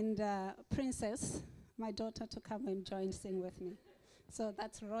 And Princess, my daughter, to come and join sing with me. So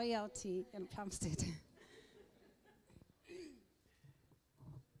that's royalty in Plumstead.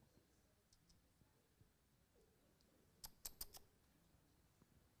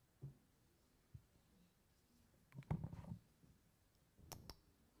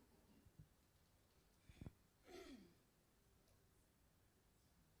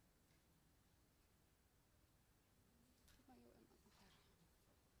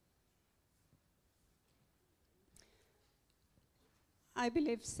 I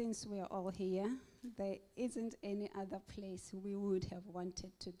believe since we are all here, there isn't any other place we would have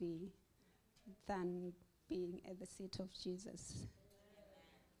wanted to be than being at the seat of Jesus.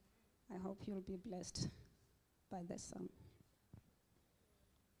 I hope you'll be blessed by this song.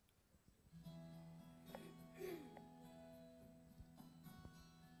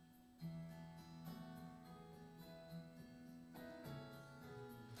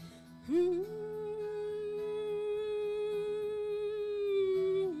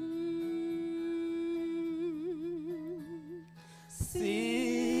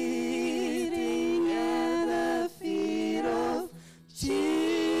 Sitting at the feet of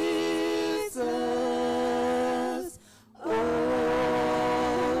Jesus,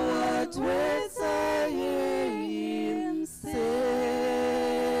 oh, what words I hear him say.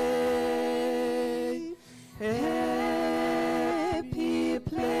 Happy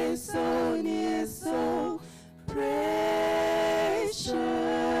place, so near, so precious.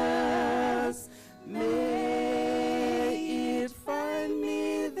 May it find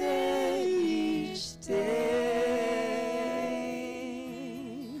me there each day.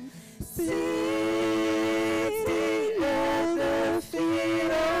 Sitting at the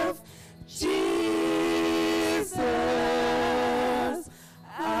feet of Jesus,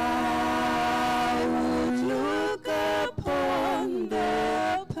 I would look upon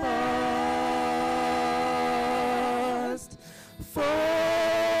the past.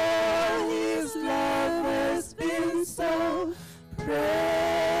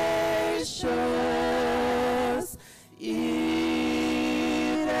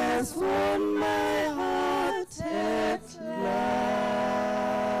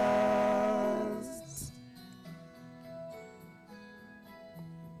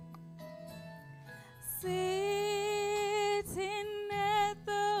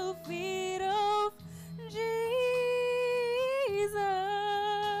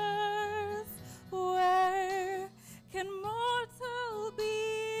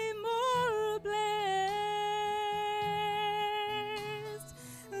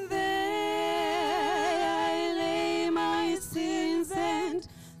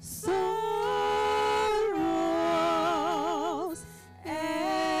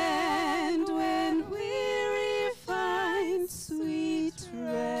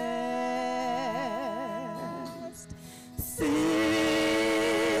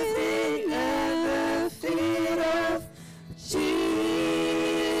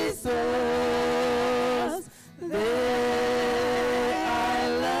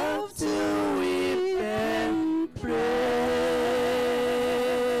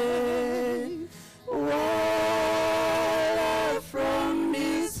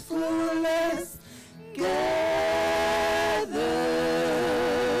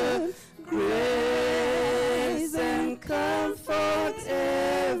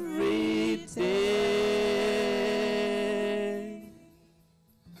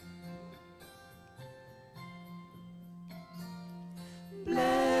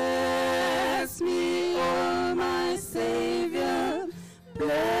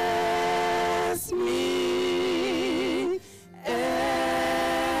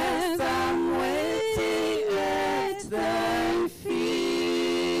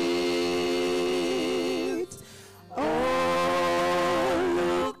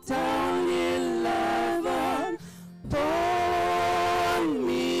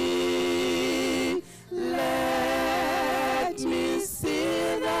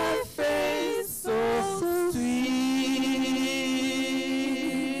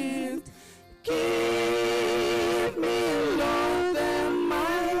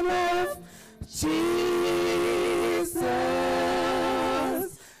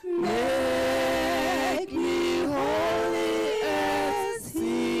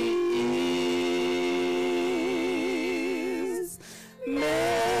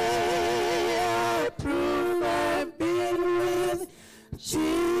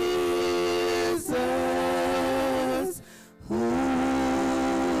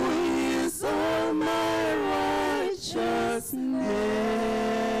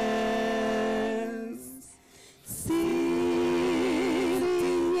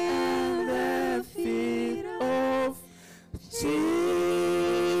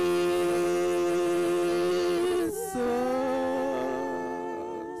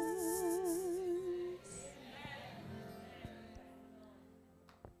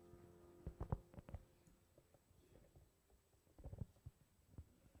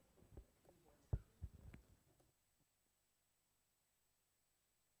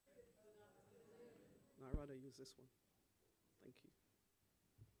 I'd rather use this one. Thank you.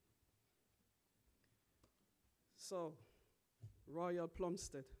 So, Royal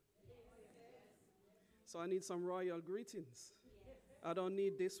Plumstead. So I need some royal greetings. I don't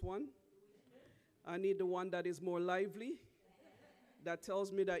need this one. I need the one that is more lively, that tells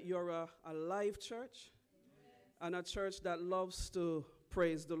me that you're a live church and a church that loves to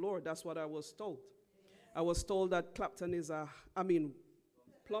praise the Lord. That's what I was told. I was told that Plumstead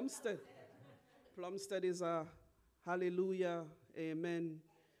is a hallelujah, amen,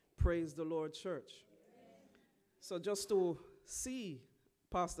 praise the Lord church. So just to see,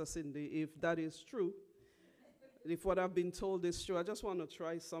 Pastor Cindy, if that is true, if what I've been told is true, I just want to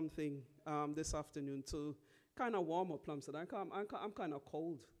try something this afternoon to kind of warm up Plumstead. I'm kind of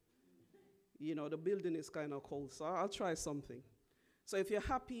cold. You know, the building is kind of cold, so I'll try something. So if you're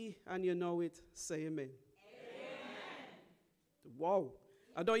happy and you know it, say amen. Amen. Wow.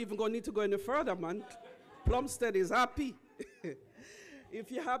 I don't even need to go any further, man. Plumstead is happy. If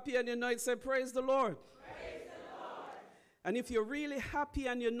you're happy and you know it, say praise the Lord. Praise the Lord. And if you're really happy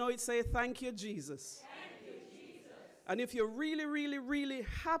and you know it, say thank you, Jesus. Thank you, Jesus. And if you're really, really, really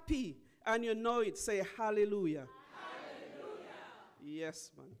happy and you know it, say hallelujah.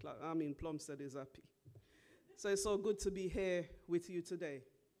 Yes, man. Plumstead is happy. So it's so good to be here with you today.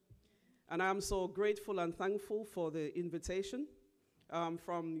 And I'm so grateful and thankful for the invitation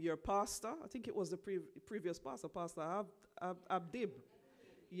from your pastor. I think it was the previous pastor, Pastor Abdib.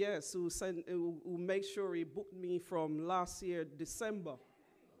 Yes, who made sure he booked me from last year, December.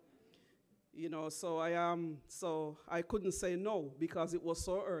 You know, so I couldn't say no because it was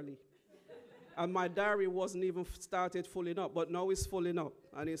so early. And my diary wasn't even started filling up, but now it's filling up,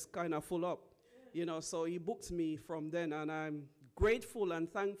 and it's kind of full up. You know, so he booked me from then, and I'm grateful and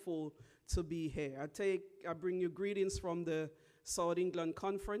thankful to be here. I bring you greetings from the South England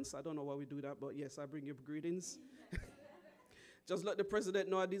Conference. I don't know why we do that, but yes, I bring you greetings. Just let the president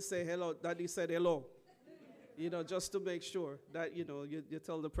know I did say hello, that he said hello. You know, just to make sure that, you know, you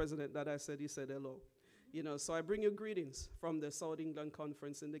tell the president that he said hello. You know, so I bring you greetings from the South England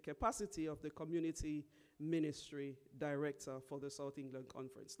Conference in the capacity of the Community Ministry Director for the South England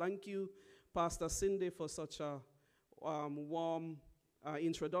Conference. Thank you, Pastor Cindy, for such a warm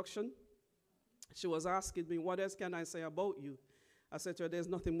introduction. She was asking me, what else can I say about you? I said to her, there's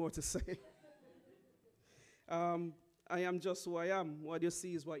nothing more to say. I am just who I am. What you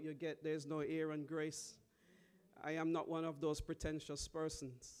see is what you get. There's no air and grace. I am not one of those pretentious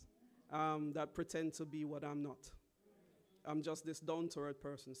persons that pretend to be what I'm not. I'm just this down-to-earth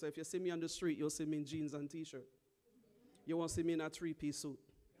person. So if you see me on the street, you'll see me in jeans and t-shirt. You won't see me in a three-piece suit.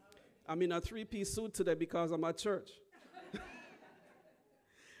 I'm in a three-piece suit today because I'm at church.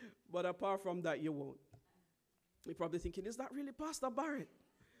 But apart from that, you won't. You're probably thinking, is that really Pastor Barrett?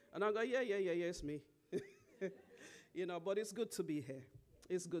 And I go, yeah, it's me. You know, but it's good to be here.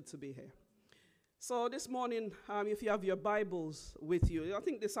 It's good to be here. So this morning, if you have your Bibles with you, I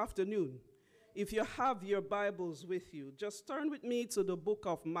think this afternoon, if you have your Bibles with you, just turn with me to the book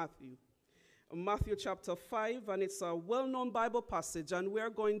of Matthew. Matthew chapter 5, and it's a well-known Bible passage, and we're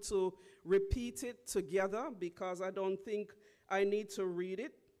going to repeat it together because I don't think I need to read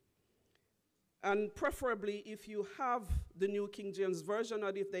it. And preferably, if you have the New King James Version, or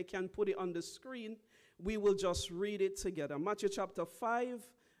if they can put it on the screen, we will just read it together. Matthew chapter 5,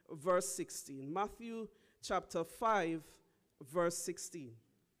 verse 16. Matthew chapter 5, verse 16.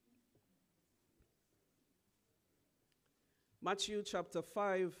 Matthew chapter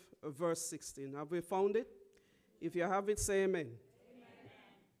 5, verse 16. Have we found it? If you have it, say amen. Amen.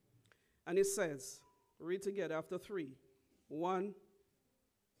 And it says, read together after 3. 1,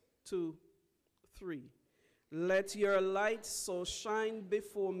 2, 3. Let your light so shine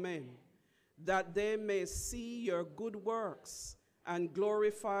before men that they may see your good works and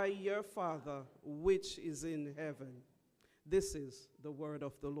glorify your Father which is in heaven. This is the word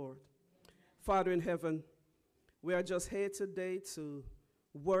of the Lord. Father in heaven, we are just here today to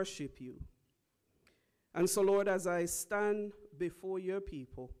worship you. And so, Lord, as I stand before your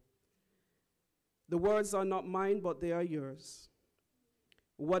people, the words are not mine, but they are yours.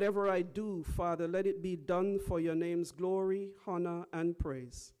 Whatever I do, Father, let it be done for your name's glory, honor, and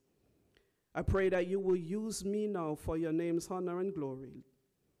praise. I pray that you will use me now for your name's honor and glory.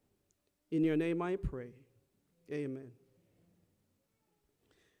 In your name I pray. Amen.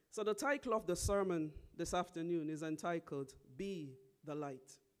 So the title of the sermon this afternoon is entitled, Be the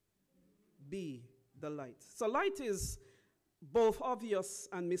Light. Be the light. So light is both obvious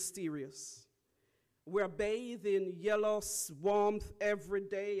and mysterious. We're bathed in yellow warmth every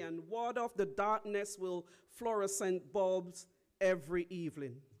day and ward off the darkness with fluorescent bulbs every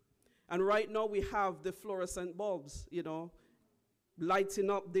evening. And right now we have the fluorescent bulbs, you know, lighting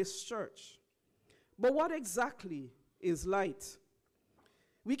up this church. But what exactly is light?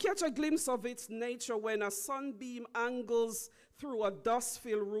 We catch a glimpse of its nature when a sunbeam angles through a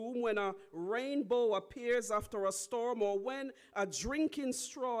dust-filled room, when a rainbow appears after a storm, or when a drinking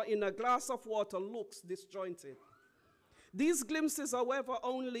straw in a glass of water looks disjointed. These glimpses, however,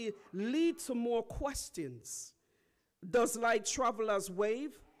 only lead to more questions. Does light travel as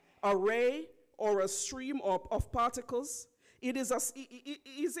wave, a ray, or a stream of particles? Is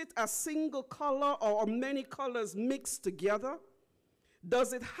it a single color or many colors mixed together?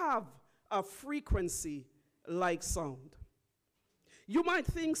 Does it have a frequency like sound? You might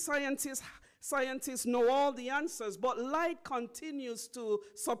think scientists know all the answers, but light continues to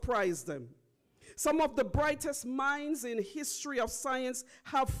surprise them. Some of the brightest minds in history of science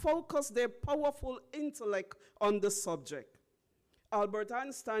have focused their powerful intellect on the subject. Albert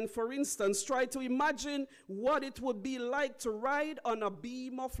Einstein, for instance, tried to imagine what it would be like to ride on a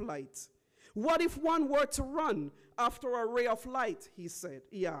beam of light. What if one were to run after a ray of light,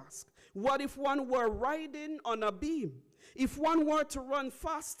 he asked. What if one were riding on a beam? If one were to run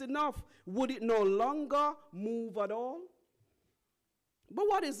fast enough, would it no longer move at all? But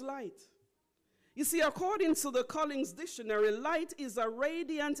what is light? You see, according to the Collins Dictionary, light is a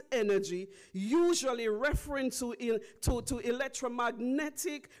radiant energy, usually referring to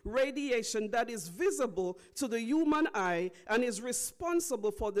electromagnetic radiation that is visible to the human eye and is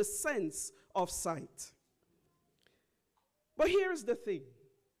responsible for the sense of sight. But here's the thing.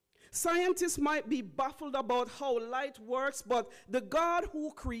 Scientists might be baffled about how light works, but the God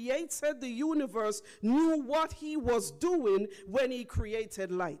who created the universe knew what he was doing when he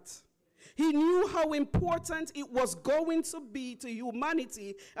created light. He knew how important it was going to be to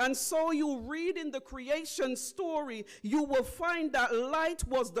humanity, and so you read in the creation story, you will find that light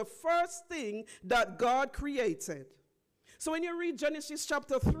was the first thing that God created. So when you read Genesis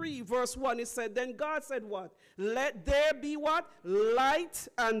chapter 3, verse 1, it said, then God said what? Let there be what? Light,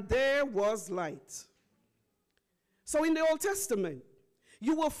 and there was light. So in the Old Testament,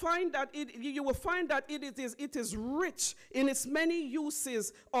 you will find that it is rich in its many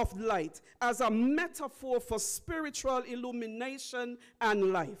uses of light as a metaphor for spiritual illumination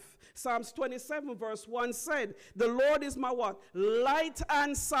and life. Psalms 27 verse 1 said, the Lord is my what? Light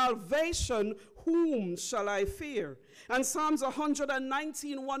and salvation, whom shall I fear? And Psalms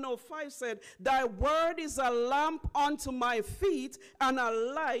 119, 105 said, thy word is a lamp unto my feet and a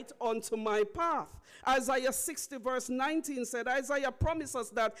light unto my path. Isaiah 60 verse 19 said, Isaiah promises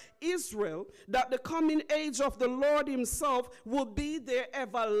that Israel, that the coming age of the Lord himself will be their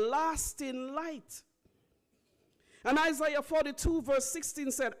everlasting light. And Isaiah 42 verse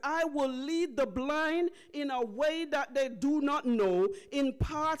 16 said, I will lead the blind in a way that they do not know, in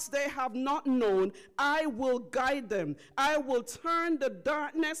paths they have not known. I will guide them. I will turn the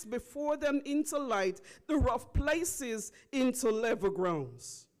darkness before them into light, the rough places into level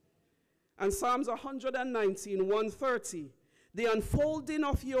grounds. And Psalms 119, 130, the unfolding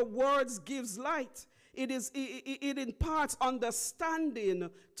of your words gives light. It imparts understanding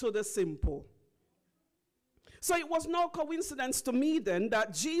to the simple. So it was no coincidence to me then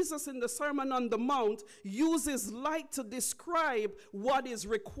that Jesus in the Sermon on the Mount uses light to describe what is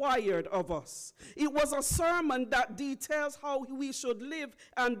required of us. It was a sermon that details how we should live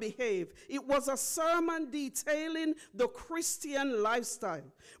and behave. It was a sermon detailing the Christian lifestyle.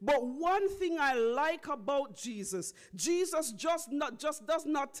 But one thing I like about Jesus just does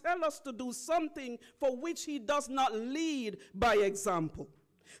not tell us to do something for which he does not lead by example.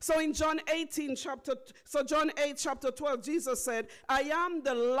 So in John 8 chapter 12, Jesus said, I am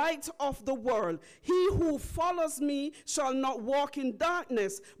the light of the world. He who follows me shall not walk in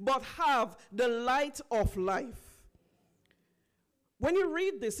darkness, but have the light of life. When you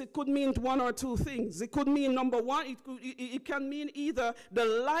read this, it could mean one or two things. It could mean, number one, it can mean either the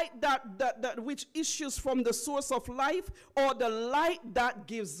light that which issues from the source of life, or the light that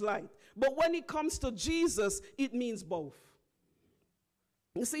gives light. But when it comes to Jesus, it means both.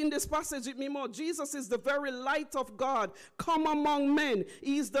 You see, in this passage, it means more. Jesus is the very light of God come among men.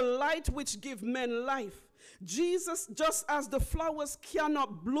 He is the light which gives men life. Jesus, just as the flowers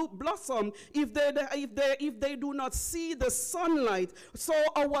cannot blossom if they do not see the sunlight, so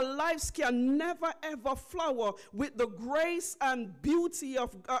our lives can never ever flower with the grace and beauty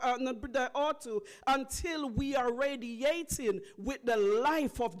of they ought to, until we are radiating with the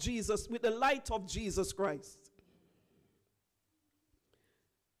life of Jesus, with the light of Jesus Christ.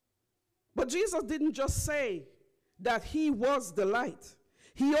 But Jesus didn't just say that he was the light.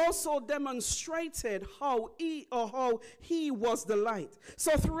 He also demonstrated how he was the light.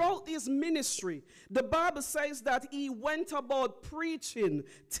 So throughout his ministry, the Bible says that he went about preaching,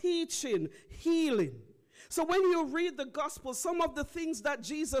 teaching, healing. So when you read the gospel, some of the things that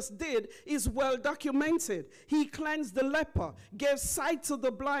Jesus did is well documented. He cleansed the leper, gave sight to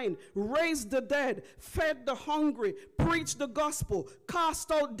the blind, raised the dead, fed the hungry, preached the gospel, cast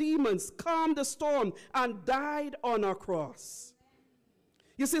out demons, calmed the storm, and died on a cross.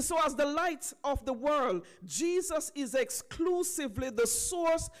 You see, so as the light of the world, Jesus is exclusively the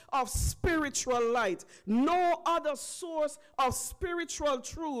source of spiritual light. No other source of spiritual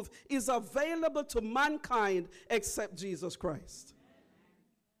truth is available to mankind except Jesus Christ.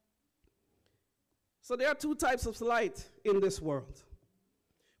 So there are two types of light in this world.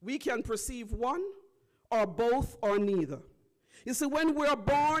 We can perceive one or both or neither. You see, when we are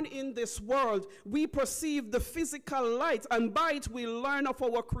born in this world, we perceive the physical light, and by it we learn of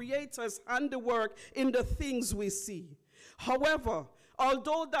our Creator's handiwork in the things we see. However,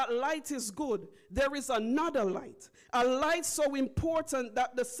 although that light is good, there is another light, a light so important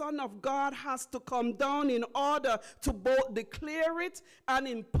that the Son of God has to come down in order to both declare it and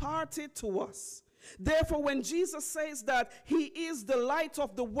impart it to us. Therefore, when Jesus says that he is the light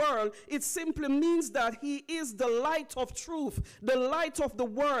of the world, it simply means that he is the light of truth, the light of the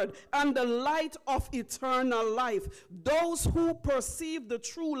word, and the light of eternal life. Those who perceive the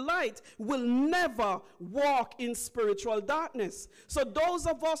true light will never walk in spiritual darkness. So those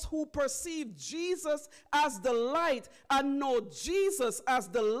of us who perceive Jesus as the light and know Jesus as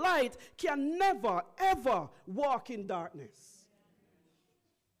the light can never, ever walk in darkness.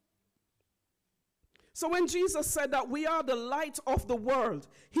 So when Jesus said that we are the light of the world,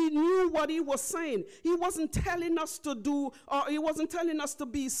 he knew what he was saying. He wasn't telling us to do, or he wasn't telling us to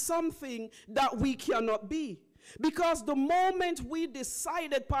be something that we cannot be. Because the moment we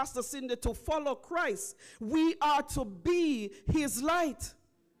decided, Pastor Cindy, to follow Christ, we are to be his light.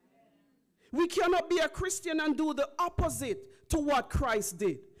 We cannot be a Christian and do the opposite to what Christ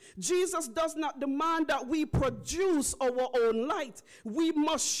did. Jesus does not demand that we produce our own light. We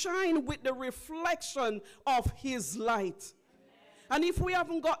must shine with the reflection of his light. And if we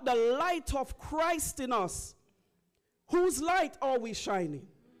haven't got the light of Christ in us, whose light are we shining?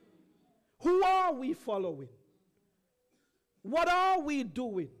 Who are we following? What are we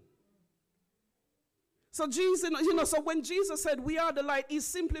doing? So Jesus, so when Jesus said we are the light, it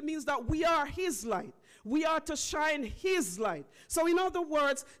simply means that we are his light. We are to shine his light. So in other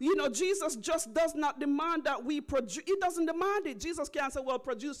words, Jesus just does not demand that we produce. He doesn't demand it. Jesus can't say, well,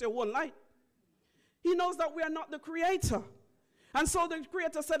 produce your own light. He knows that we are not the creator. And so the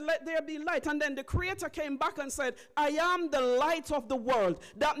creator said, let there be light. And then the creator came back and said, I am the light of the world.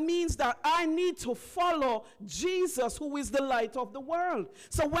 That means that I need to follow Jesus, who is the light of the world.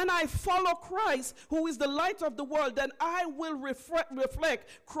 So when I follow Christ, who is the light of the world, then I will reflect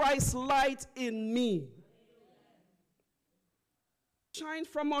Christ's light in me. Shine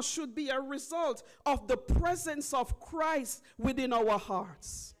from us should be a result of the presence of Christ within our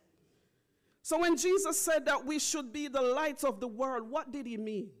hearts. So when Jesus said that we should be the light of the world, what did he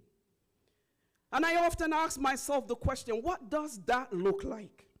mean? And I often ask myself the question, what does that look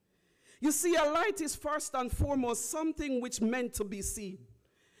like? You see, a light is first and foremost something which meant to be seen.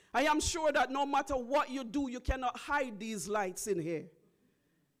 I am sure that no matter what you do, you cannot hide these lights in here.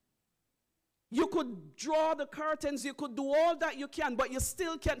 You could draw the curtains, you could do all that you can, but you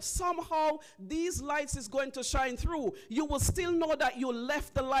still can't. Somehow, these lights is going to shine through. You will still know that you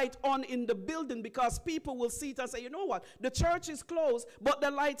left the light on in the building, because people will see it and say, you know what, the church is closed, but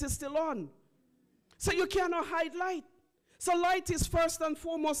the light is still on. So you cannot hide light. So light is first and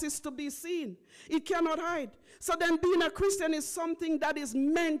foremost is to be seen. It cannot hide. So then being a Christian is something that is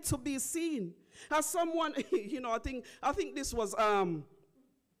meant to be seen. As someone, I think this was,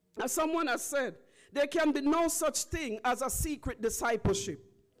 as someone has said, there can be no such thing as a secret discipleship.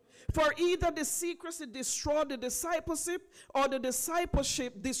 For either the secrecy destroys the discipleship, or the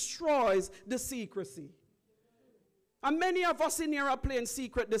discipleship destroys the secrecy. And many of us in here are playing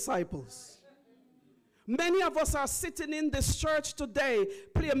secret disciples. Many of us are sitting in this church today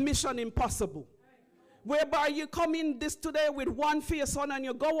playing Mission Impossible, whereby you come in this today with one face on and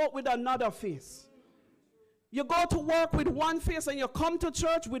you go out with another face. You go to work with one face and you come to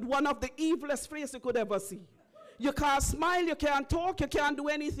church with one of the evilest faces you could ever see. You can't smile, you can't talk, you can't do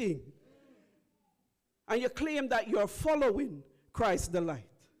anything. And you claim that you're following Christ the light.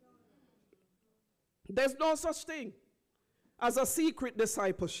 There's no such thing as a secret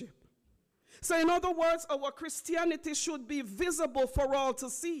discipleship. So in other words, our Christianity should be visible for all to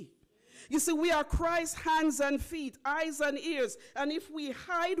see. You see, we are Christ's hands and feet, eyes and ears. And if we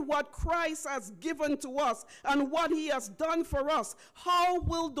hide what Christ has given to us and what he has done for us, how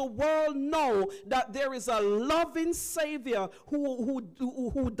will the world know that there is a loving Savior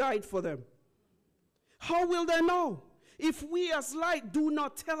who died for them? How will they know if we as light do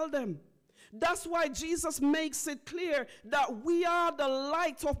not tell them? That's why Jesus makes it clear that we are the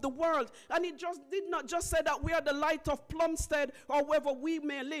light of the world. And he just did not just say that we are the light of Plumstead or wherever we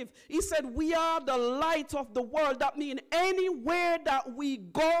may live. He said we are the light of the world. That means anywhere that we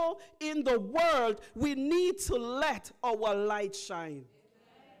go in the world, we need to let our light shine.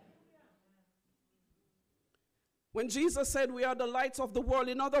 When Jesus said we are the light of the world,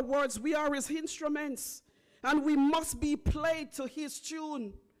 in other words, we are his instruments. And we must be played to his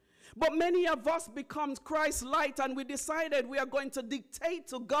tune. But many of us become Christ's light, and we decided we are going to dictate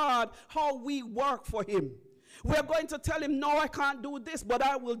to God how we work for him. We are going to tell him, no, I can't do this, but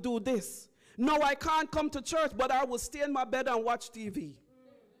I will do this. No, I can't come to church, but I will stay in my bed and watch TV.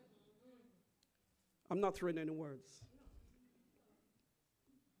 I'm not throwing any words.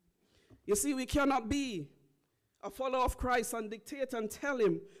 You see, we cannot be a follower of Christ and dictate and tell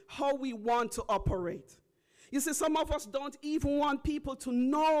him how we want to operate. You see, some of us don't even want people to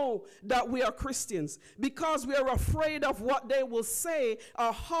know that we are Christians because we are afraid of what they will say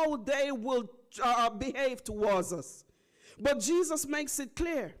or how they will behave towards us. But Jesus makes it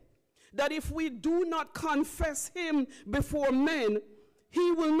clear that if we do not confess him before men,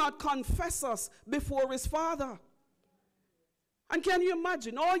 he will not confess us before his Father. And can you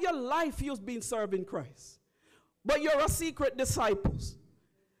imagine, all your life you've been serving Christ, but you're a secret disciple.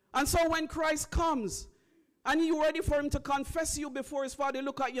 And so when Christ comes, and you're ready for him to confess you before his Father,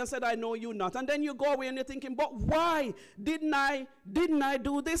 look at you and said, I know you not. And then you go away and you're thinking, but why? Didn't I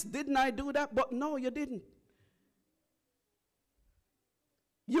do this? Didn't I do that? But no, you didn't.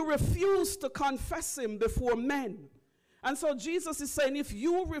 You refuse to confess him before men. And so Jesus is saying, if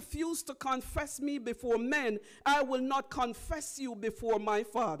you refuse to confess me before men, I will not confess you before my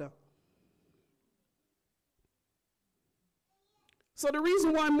Father. So the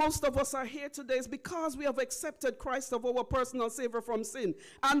reason why most of us are here today is because we have accepted Christ as our personal Savior from sin.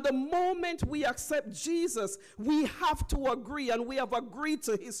 And the moment we accept Jesus, we have to agree, and we have agreed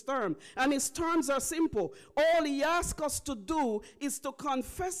to his term. And his terms are simple. All he asks us to do is to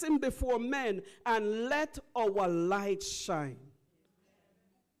confess him before men and let our light shine.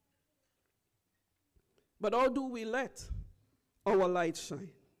 But how do we let our light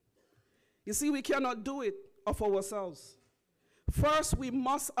shine? You see, we cannot do it of ourselves. First, we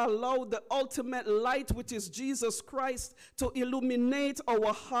must allow the ultimate light, which is Jesus Christ, to illuminate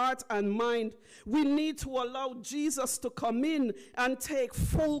our heart and mind. We need to allow Jesus to come in and take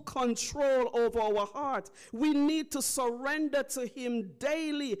full control over our heart. We need to surrender to him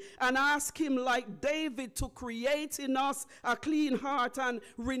daily and ask him, like David, to create in us a clean heart and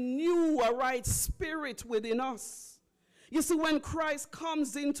renew a right spirit within us. You see, when Christ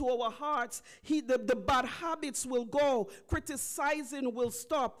comes into our hearts, the bad habits will go, criticizing will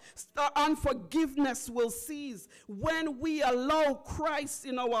stop, unforgiveness will cease. When we allow Christ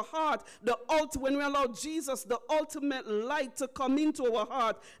in our heart, when we allow Jesus, the ultimate light, to come into our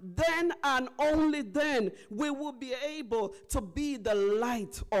heart, then and only then we will be able to be the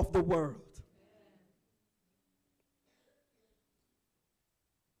light of the world.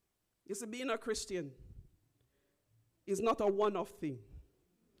 You see, being a Christian is not a one-off thing.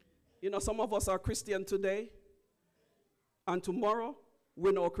 You know, some of us are Christian today, and tomorrow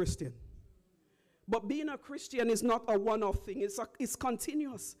we're not Christian. But being a Christian is not a one-off thing. It's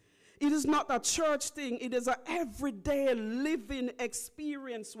continuous. It is not a church thing. It is an everyday living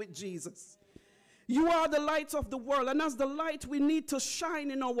experience with Jesus. You are the light of the world, and as the light, we need to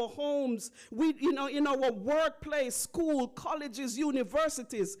shine in our homes, in our workplace, school, colleges,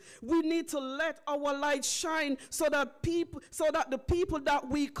 universities. We need to let our light shine so that the people that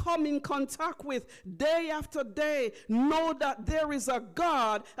we come in contact with day after day know that there is a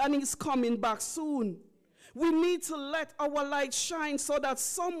God and he's coming back soon. We need to let our light shine so that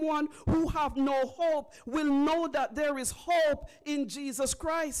someone who have no hope will know that there is hope in Jesus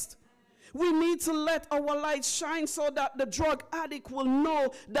Christ. We need to let our light shine so that the drug addict will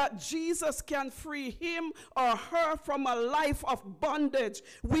know that Jesus can free him or her from a life of bondage.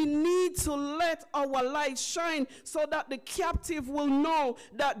 We need to let our light shine so that the captive will know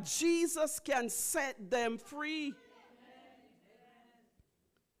that Jesus can set them free.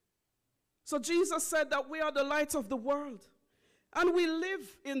 So Jesus said that we are the light of the world, and we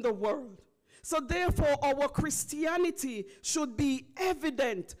live in the world. So therefore, our Christianity should be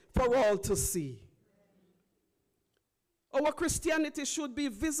evident for all to see. Our Christianity should be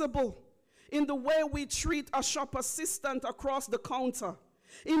visible in the way we treat a shop assistant across the counter,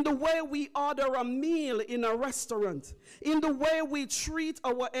 in the way we order a meal in a restaurant, in the way we treat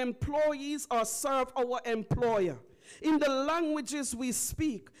our employees or serve our employer, in the languages we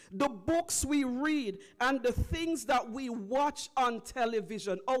speak, the books we read, and the things that we watch on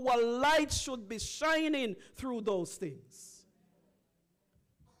television. Our light should be shining through those things.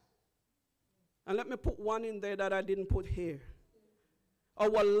 And let me put one in there that I didn't put here.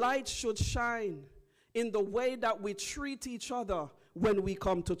 Our light should shine in the way that we treat each other when we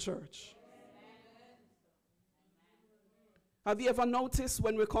come to church. Have you ever noticed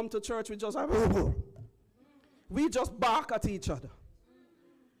when we come to church, we just bark at each other?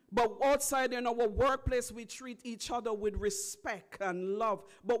 But outside in our workplace, we treat each other with respect and love.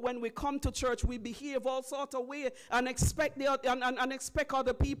 But when we come to church, we behave all sorts of ways and expect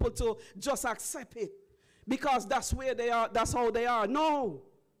other people to just accept it because that's where they are, that's how they are. No.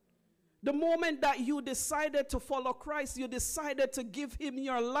 The moment that you decided to follow Christ, you decided to give him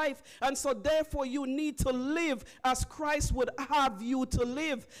your life. And so therefore you need to live as Christ would have you to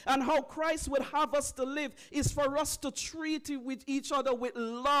live. And how Christ would have us to live is for us to treat with each other with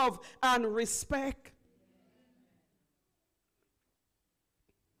love and respect.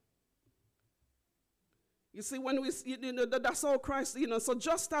 You see, when we, that's how Christ, so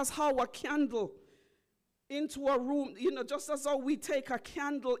just as how a candle into a room, just as how we take a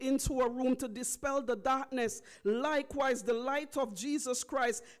candle into a room to dispel the darkness, likewise the light of Jesus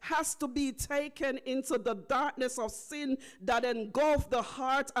Christ has to be taken into the darkness of sin that engulf the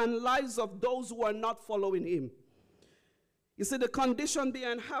heart and lives of those who are not following him. You see, the condition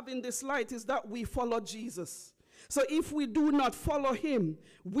behind having this light is that we follow Jesus. So if we do not follow him,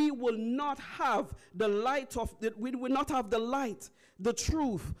 we will not have the light we will not have the light, the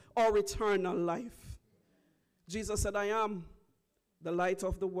truth, or eternal life. Jesus said, I am the light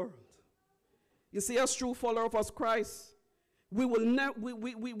of the world. You see, as true followers of Christ, we will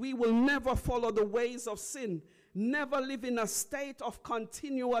never follow the ways of sin, never live in a state of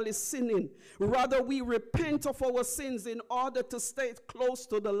continually sinning. Rather, we repent of our sins in order to stay close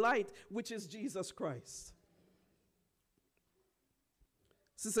to the light, which is Jesus Christ.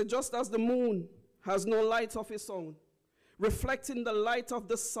 She said, just as the moon has no light of its own, reflecting the light of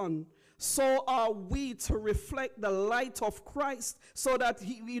the sun, so are we to reflect the light of Christ, so that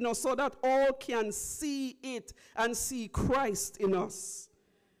so that all can see it and see Christ in us.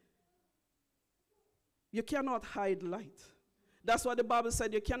 You cannot hide light. That's why the Bible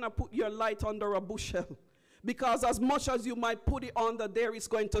said you cannot put your light under a bushel, because as much as you might put it under there, it's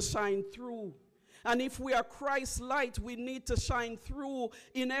going to shine through. And if we are Christ's light, we need to shine through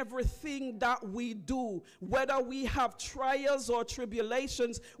in everything that we do. Whether we have trials or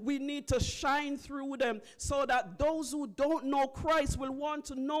tribulations, we need to shine through them so that those who don't know Christ will want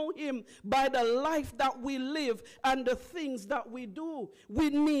to know him by the life that we live and the things that we do.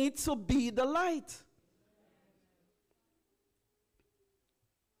 We need to be the light.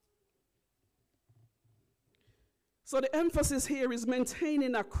 So the emphasis here is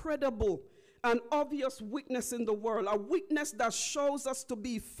maintaining a credible an obvious witness in the world, a witness that shows us to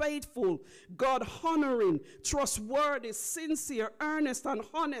be faithful, God-honoring, trustworthy, sincere, earnest, and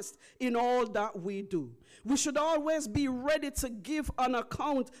honest in all that we do. We should always be ready to give an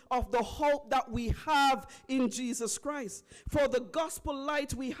account of the hope that we have in Jesus Christ. For the gospel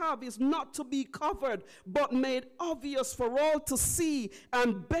light we have is not to be covered, but made obvious for all to see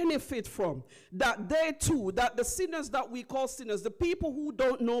and benefit from. That they too, that the sinners that we call sinners, the people who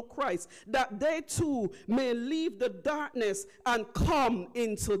don't know Christ, that they too may leave the darkness and come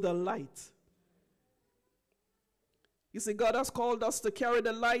into the light. You see, God has called us to carry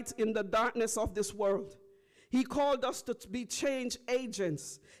the light in the darkness of this world. He called us to be change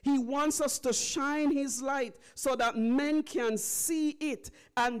agents. He wants us to shine his light so that men can see it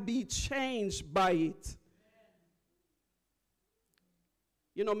and be changed by it.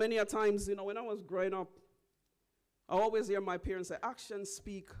 Many a times, when I was growing up, I always hear my parents say, actions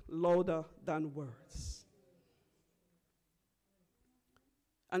speak louder than words.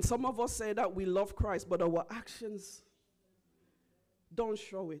 And some of us say that we love Christ, but our actions don't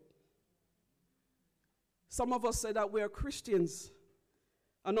show it. Some of us say that we are Christians,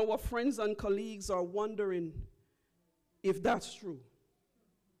 and our friends and colleagues are wondering if that's true.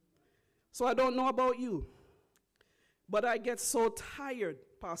 So I don't know about you, but I get so tired,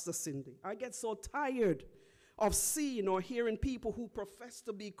 Pastor Cindy. I get so tired of seeing or hearing people who profess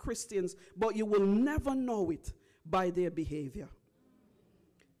to be Christians, but you will never know it by their behavior.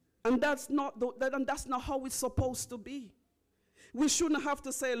 And that's not how it's supposed to be. We shouldn't have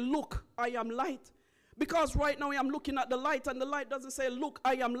to say, look, I am light. Because right now I'm looking at the light and the light doesn't say, look,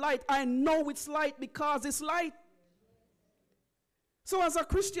 I am light. I know it's light because it's light. So as a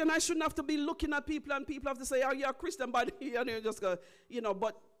Christian, I shouldn't have to be looking at people and people have to say, oh, you're a Christian, but you just go,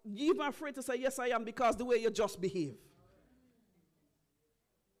 but you're even afraid to say, yes, I am, because the way you just behave.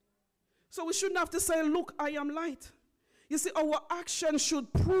 So we shouldn't have to say, look, I am light. You see, our action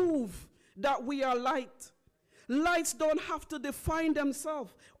should prove that we are light. Lights don't have to define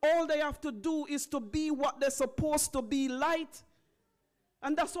themselves. All they have to do is to be what they're supposed to be, light.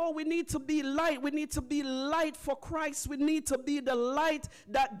 And that's all we need to be, light. We need to be light for Christ. We need to be the light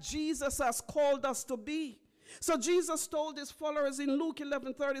that Jesus has called us to be. So Jesus told his followers in Luke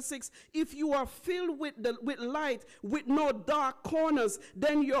 11:36, if you are filled with light, with no dark corners,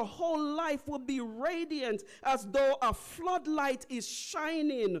 then your whole life will be radiant as though a floodlight is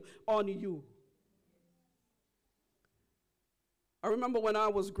shining on you. I remember when I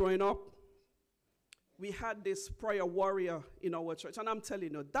was growing up, we had this prayer warrior in our church. And I'm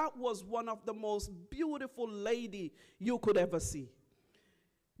telling you, that was one of the most beautiful lady you could ever see.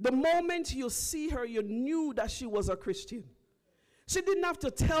 The moment you see her, you knew that she was a Christian. She didn't have to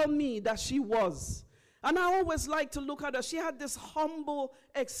tell me that she was. And I always like to look at her. She had this humble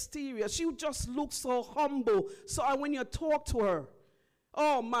exterior. She just looked so humble. So when you talk to her,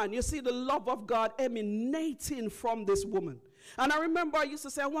 oh man, you see the love of God emanating from this woman. And I remember I used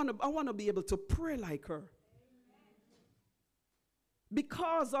to say, I want to be able to pray like her.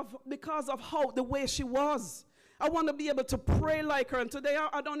 Because of how the way she was. I want to be able to pray like her. And today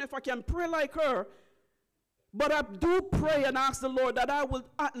I don't know if I can pray like her, but I do pray and ask the Lord that I will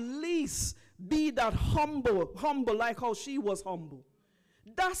at least be that humble like how she was humble.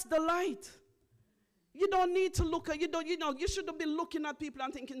 That's the light. You don't need to look at, you shouldn't be looking at people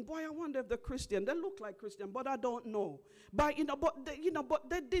and thinking, boy, I wonder if they're Christian. They look like Christian, but I don't know. But, but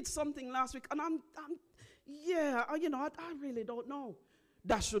they did something last week, and I really don't know.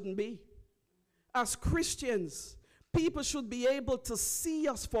 That shouldn't be. As Christians, people should be able to see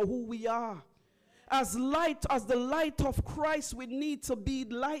us for who we are. As the light of Christ, we need to be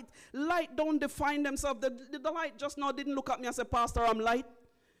light. Light don't define themselves. The light just now didn't look at me and say, Pastor, I'm light.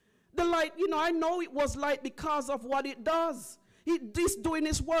 The light, I know it was light because of what it does. This doing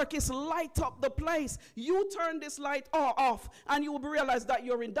its work is light up the place. You turn this light off and you will realize that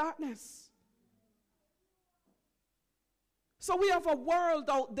you're in darkness. So we have a world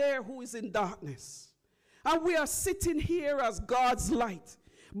out there who is in darkness. And we are sitting here as God's light.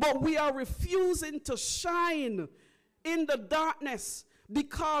 But we are refusing to shine in the darkness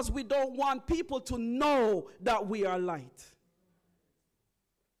because we don't want people to know that we are light.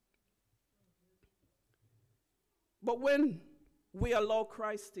 But when we allow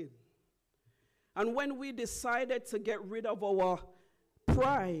Christ in, and when we decided to get rid of our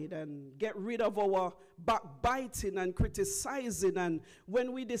pride and get rid of our backbiting and criticizing, and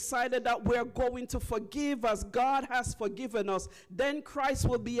when we decided that we're going to forgive as God has forgiven us, then Christ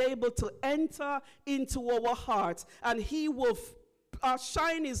will be able to enter into our hearts, and he will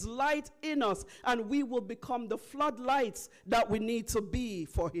shine his light in us, and we will become the floodlights that we need to be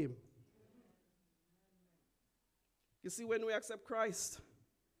for him. You see, when we accept Christ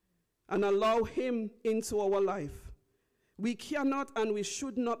and allow him into our life, we cannot and we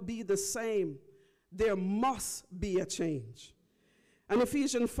should not be the same. There must be a change. And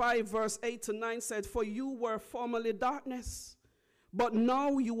Ephesians 5 verse 8 to 9 said, for you were formerly darkness, but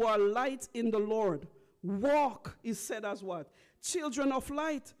now you are light in the Lord. Walk, is said as what? Children of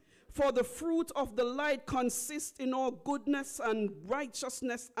light. For the fruit of the light consists in all goodness and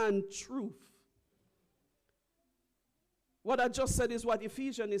righteousness and truth. What I just said is what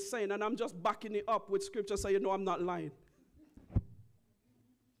Ephesians is saying, and I'm just backing it up with scripture so you know I'm not lying.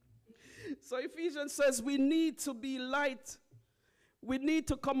 So Ephesians says we need to be light. We need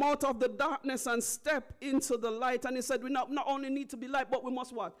to come out of the darkness and step into the light. And he said we not only need to be light, but we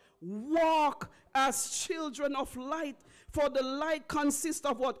must what? Walk as children of light. For the light consists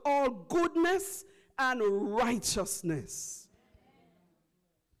of what? All goodness and righteousness.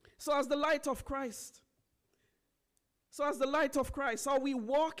 So as the light of Christ, are we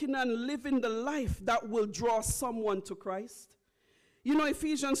walking and living the life that will draw someone to Christ?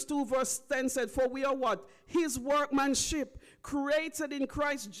 Ephesians 2 verse 10 said, for we are what? His workmanship, created in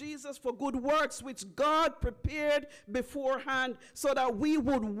Christ Jesus for good works, which God prepared beforehand so that we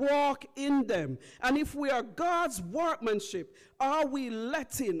would walk in them. And if we are God's workmanship, are we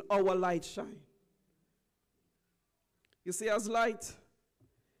letting our light shine? You see, as light,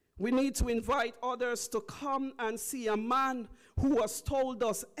 We need to invite others to come and see a man who has told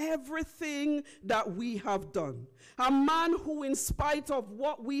us everything that we have done. A man who, in spite of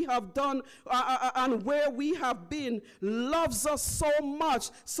what we have done and where we have been, loves us so much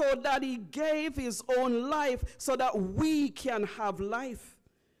so that he gave his own life so that we can have life.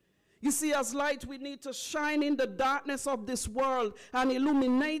 You see, as light, we need to shine in the darkness of this world and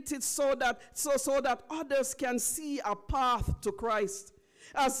illuminate it so that others can see a path to Christ.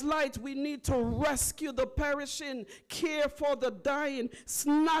 As light, we need to rescue the perishing, care for the dying,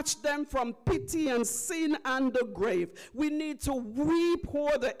 snatch them from pity and sin and the grave. We need to weep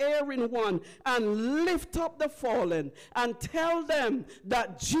o'er the erring one and lift up the fallen and tell them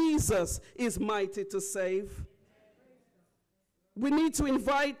that Jesus is mighty to save. We need to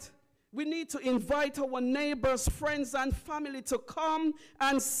invite our neighbors, friends, and family to come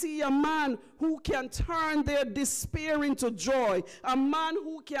and see a man who can turn their despair into joy, a man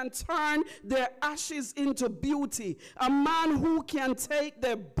who can turn their ashes into beauty, a man who can take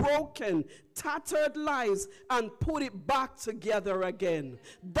their broken, tattered lives and put it back together again.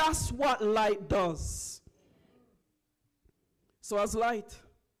 That's what light does. So as light,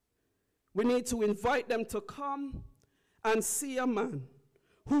 we need to invite them to come and see a man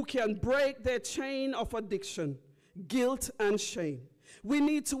who can break their chain of addiction, guilt, and shame. We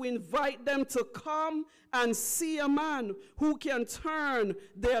need to invite them to come and see a man who can turn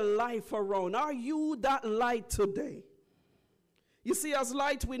their life around. Are you that light today? You see, as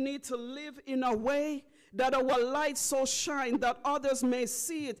light, we need to live in a way that our light so shine that others may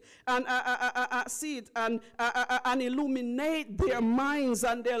see it and illuminate their minds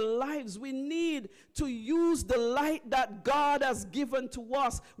and their lives. We need to use the light that God has given to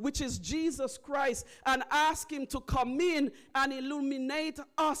us, which is Jesus Christ, and ask him to come in and illuminate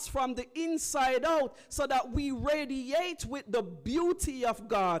us from the inside out so that we radiate with the beauty of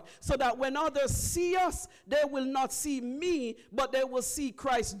God, so that when others see us, they will not see me, but they will see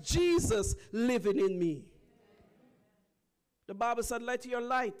Christ Jesus living in me. The Bible said, let your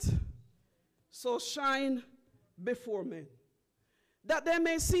light so shine before men, that they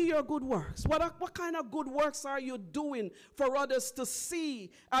may see your good works. What kind of good works are you doing for others to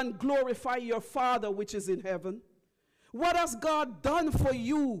see and glorify your Father which is in heaven? What has God done for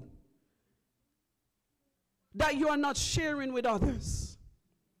you that you are not sharing with others?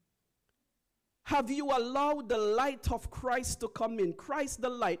 Have you allowed the light of Christ to come in? Christ the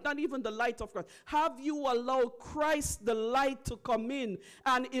light, not even the light of Christ. Have you allowed Christ the light to come in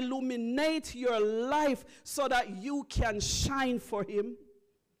and illuminate your life so that you can shine for him?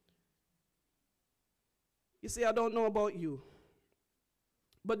 You see, I don't know about you,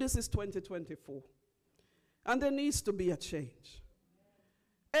 but this is 2024. And there needs to be a change.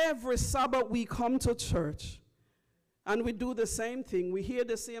 Every Sabbath we come to church, and we do the same thing. We hear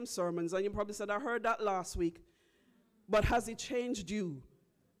the same sermons. And you probably said, I heard that last week. But has it changed you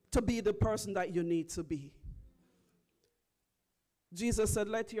to be the person that you need to be? Jesus said,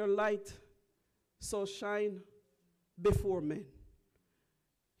 let your light so shine before men.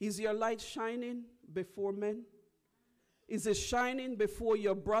 Is your light shining before men? Is it shining before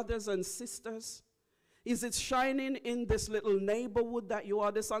your brothers and sisters? Is it shining in this little neighborhood that you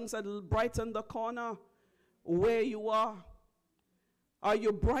are? The song said, brighten the corner where you are. Are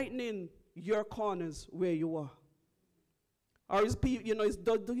you brightening your corners where you are? Or is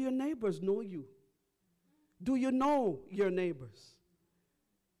people, do your neighbors know you? Do you know your neighbors?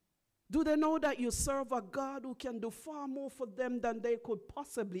 Do they know that you serve a God who can do far more for them than they could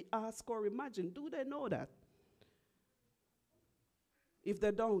possibly ask or imagine? Do they know that? If they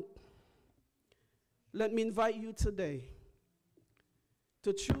don't, let me invite you today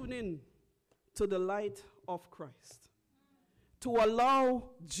to tune in to the light of Christ, to allow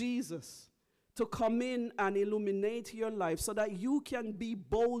Jesus to come in and illuminate your life so that you can be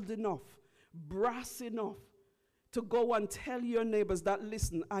bold enough, brass enough to go and tell your neighbors that,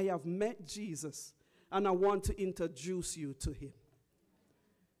 listen, I have met Jesus and I want to introduce you to him.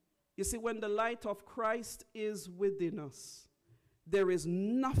 You see, when the light of Christ is within us, there is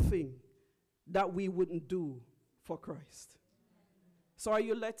nothing that we wouldn't do for Christ. So are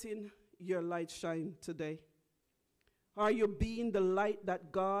you letting your light shine today? Are you being the light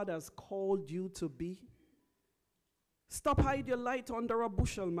that God has called you to be? Stop hiding your light under a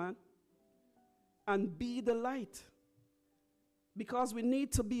bushel, man, and be the light. Because we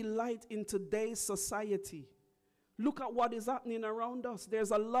need to be light in today's society. Look at what is happening around us.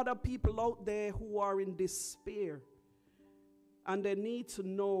 There's a lot of people out there who are in despair, and they need to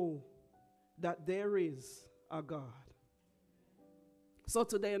know that there is a God. So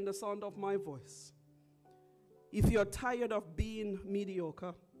today, in the sound of my voice, if you're tired of being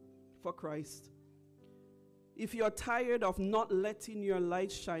mediocre, for Christ, if you're tired of not letting your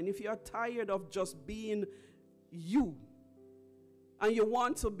light shine, if you're tired of just being you, and you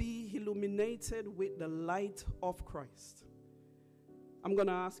want to be illuminated with the light of Christ, I'm going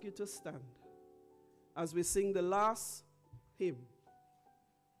to ask you to stand as we sing the last hymn.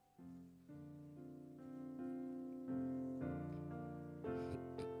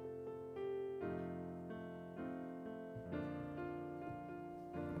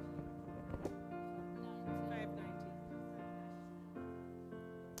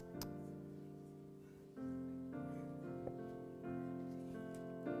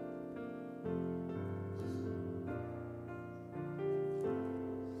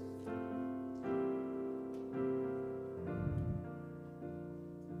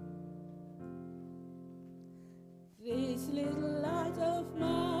 This little light of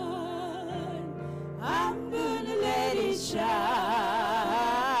mine, I'm gonna let it shine.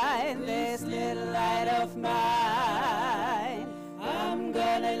 This little light of mine, I'm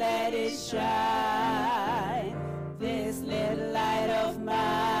gonna let it shine. This little light of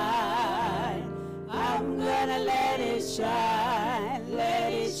mine, I'm gonna let it shine.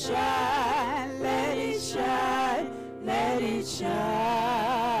 Let it shine, let it shine, let it shine.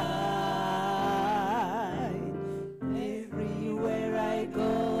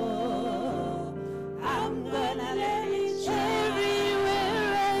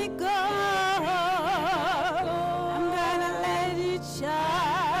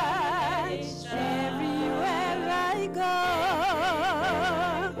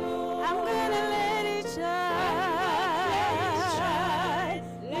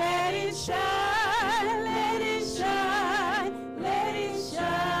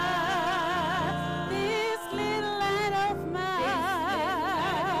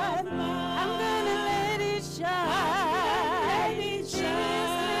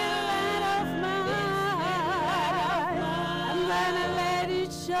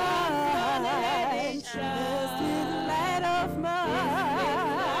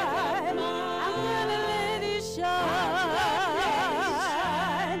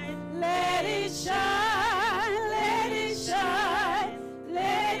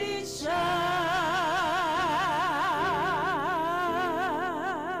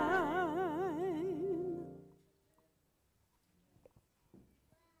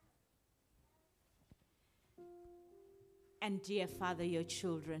 And dear Father, your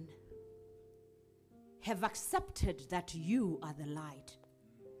children have accepted that you are the light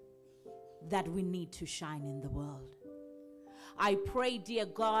that we need to shine in the world. I pray, dear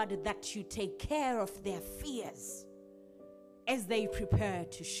God, that you take care of their fears as they prepare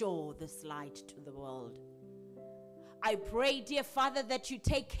to show this light to the world. I pray, dear Father, that you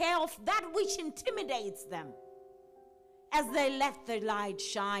take care of that which intimidates them as they let the light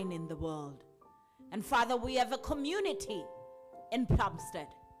shine in the world. And Father, we have a community in Plumstead.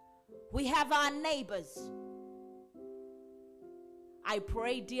 We have our neighbors. I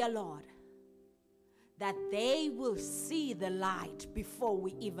pray, dear Lord, that they will see the light before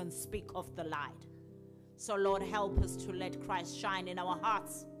we even speak of the light. So Lord, help us to let Christ shine in our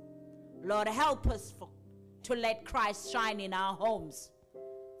hearts. Lord, help us to let Christ shine in our homes.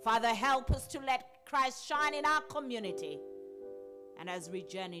 Father, help us to let Christ shine in our community. And as we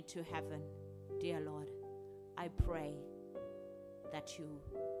journey to heaven, dear Lord, I pray that you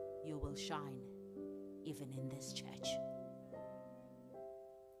will shine even in this church.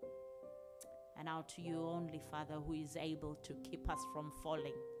 And now to you only, Father, who is able to keep us from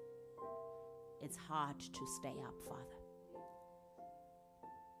falling. It's hard to stay up, Father.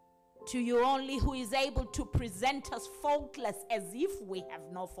 To you only, who is able to present us faultless as if we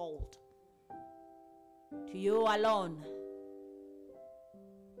have no fault. To you alone,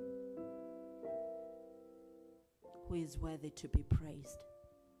 who is worthy to be praised.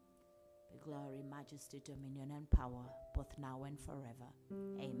 Be glory, majesty, dominion, and power, both now and forever.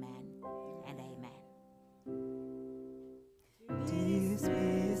 Amen and amen.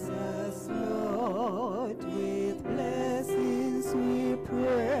 Dismiss us, Lord, with blessings we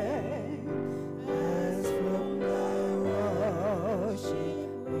pray. As from thy worship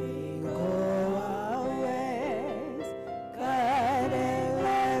we go our ways. Guided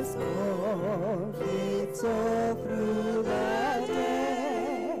lives conflicts all through the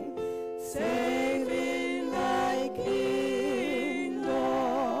day. Saving thy kingdom,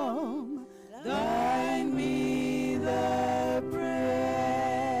 thine be the praise.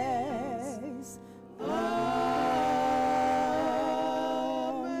 Amen.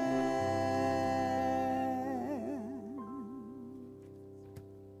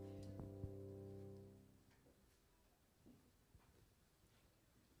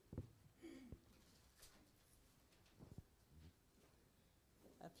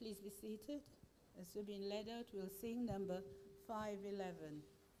 Please be seated. As we've been led out, we'll sing number 511.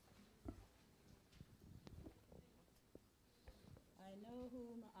 I know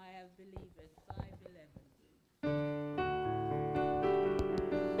whom I have believed, 511.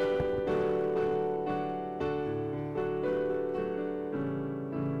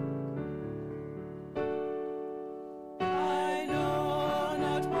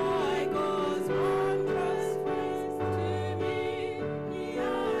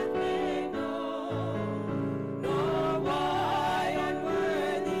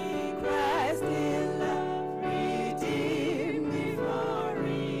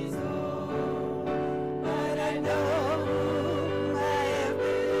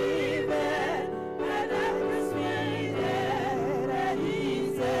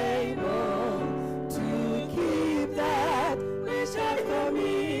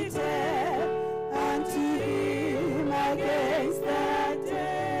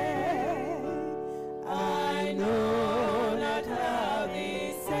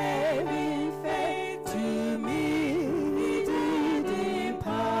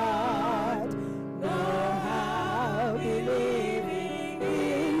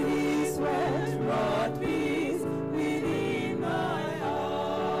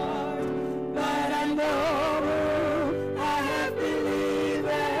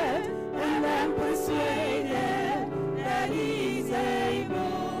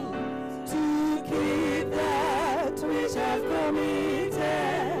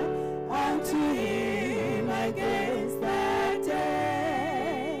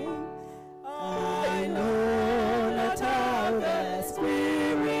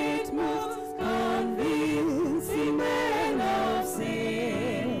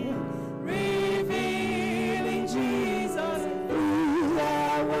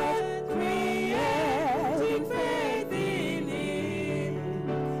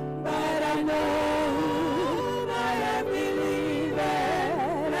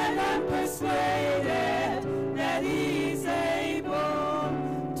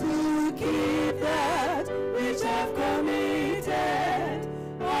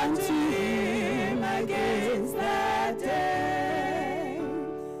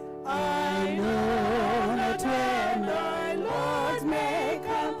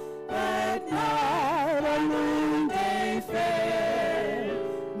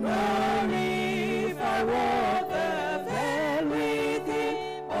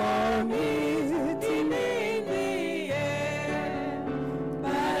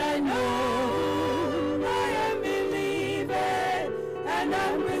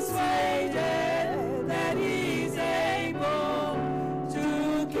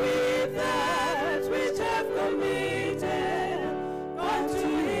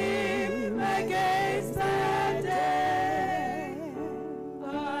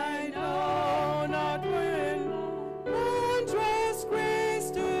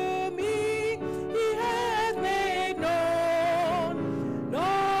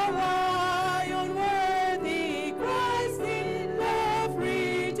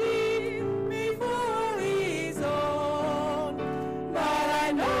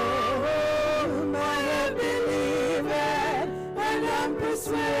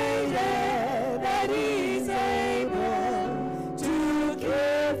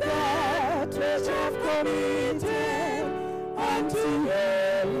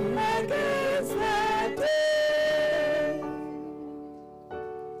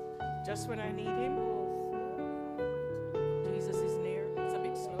 Just when I needed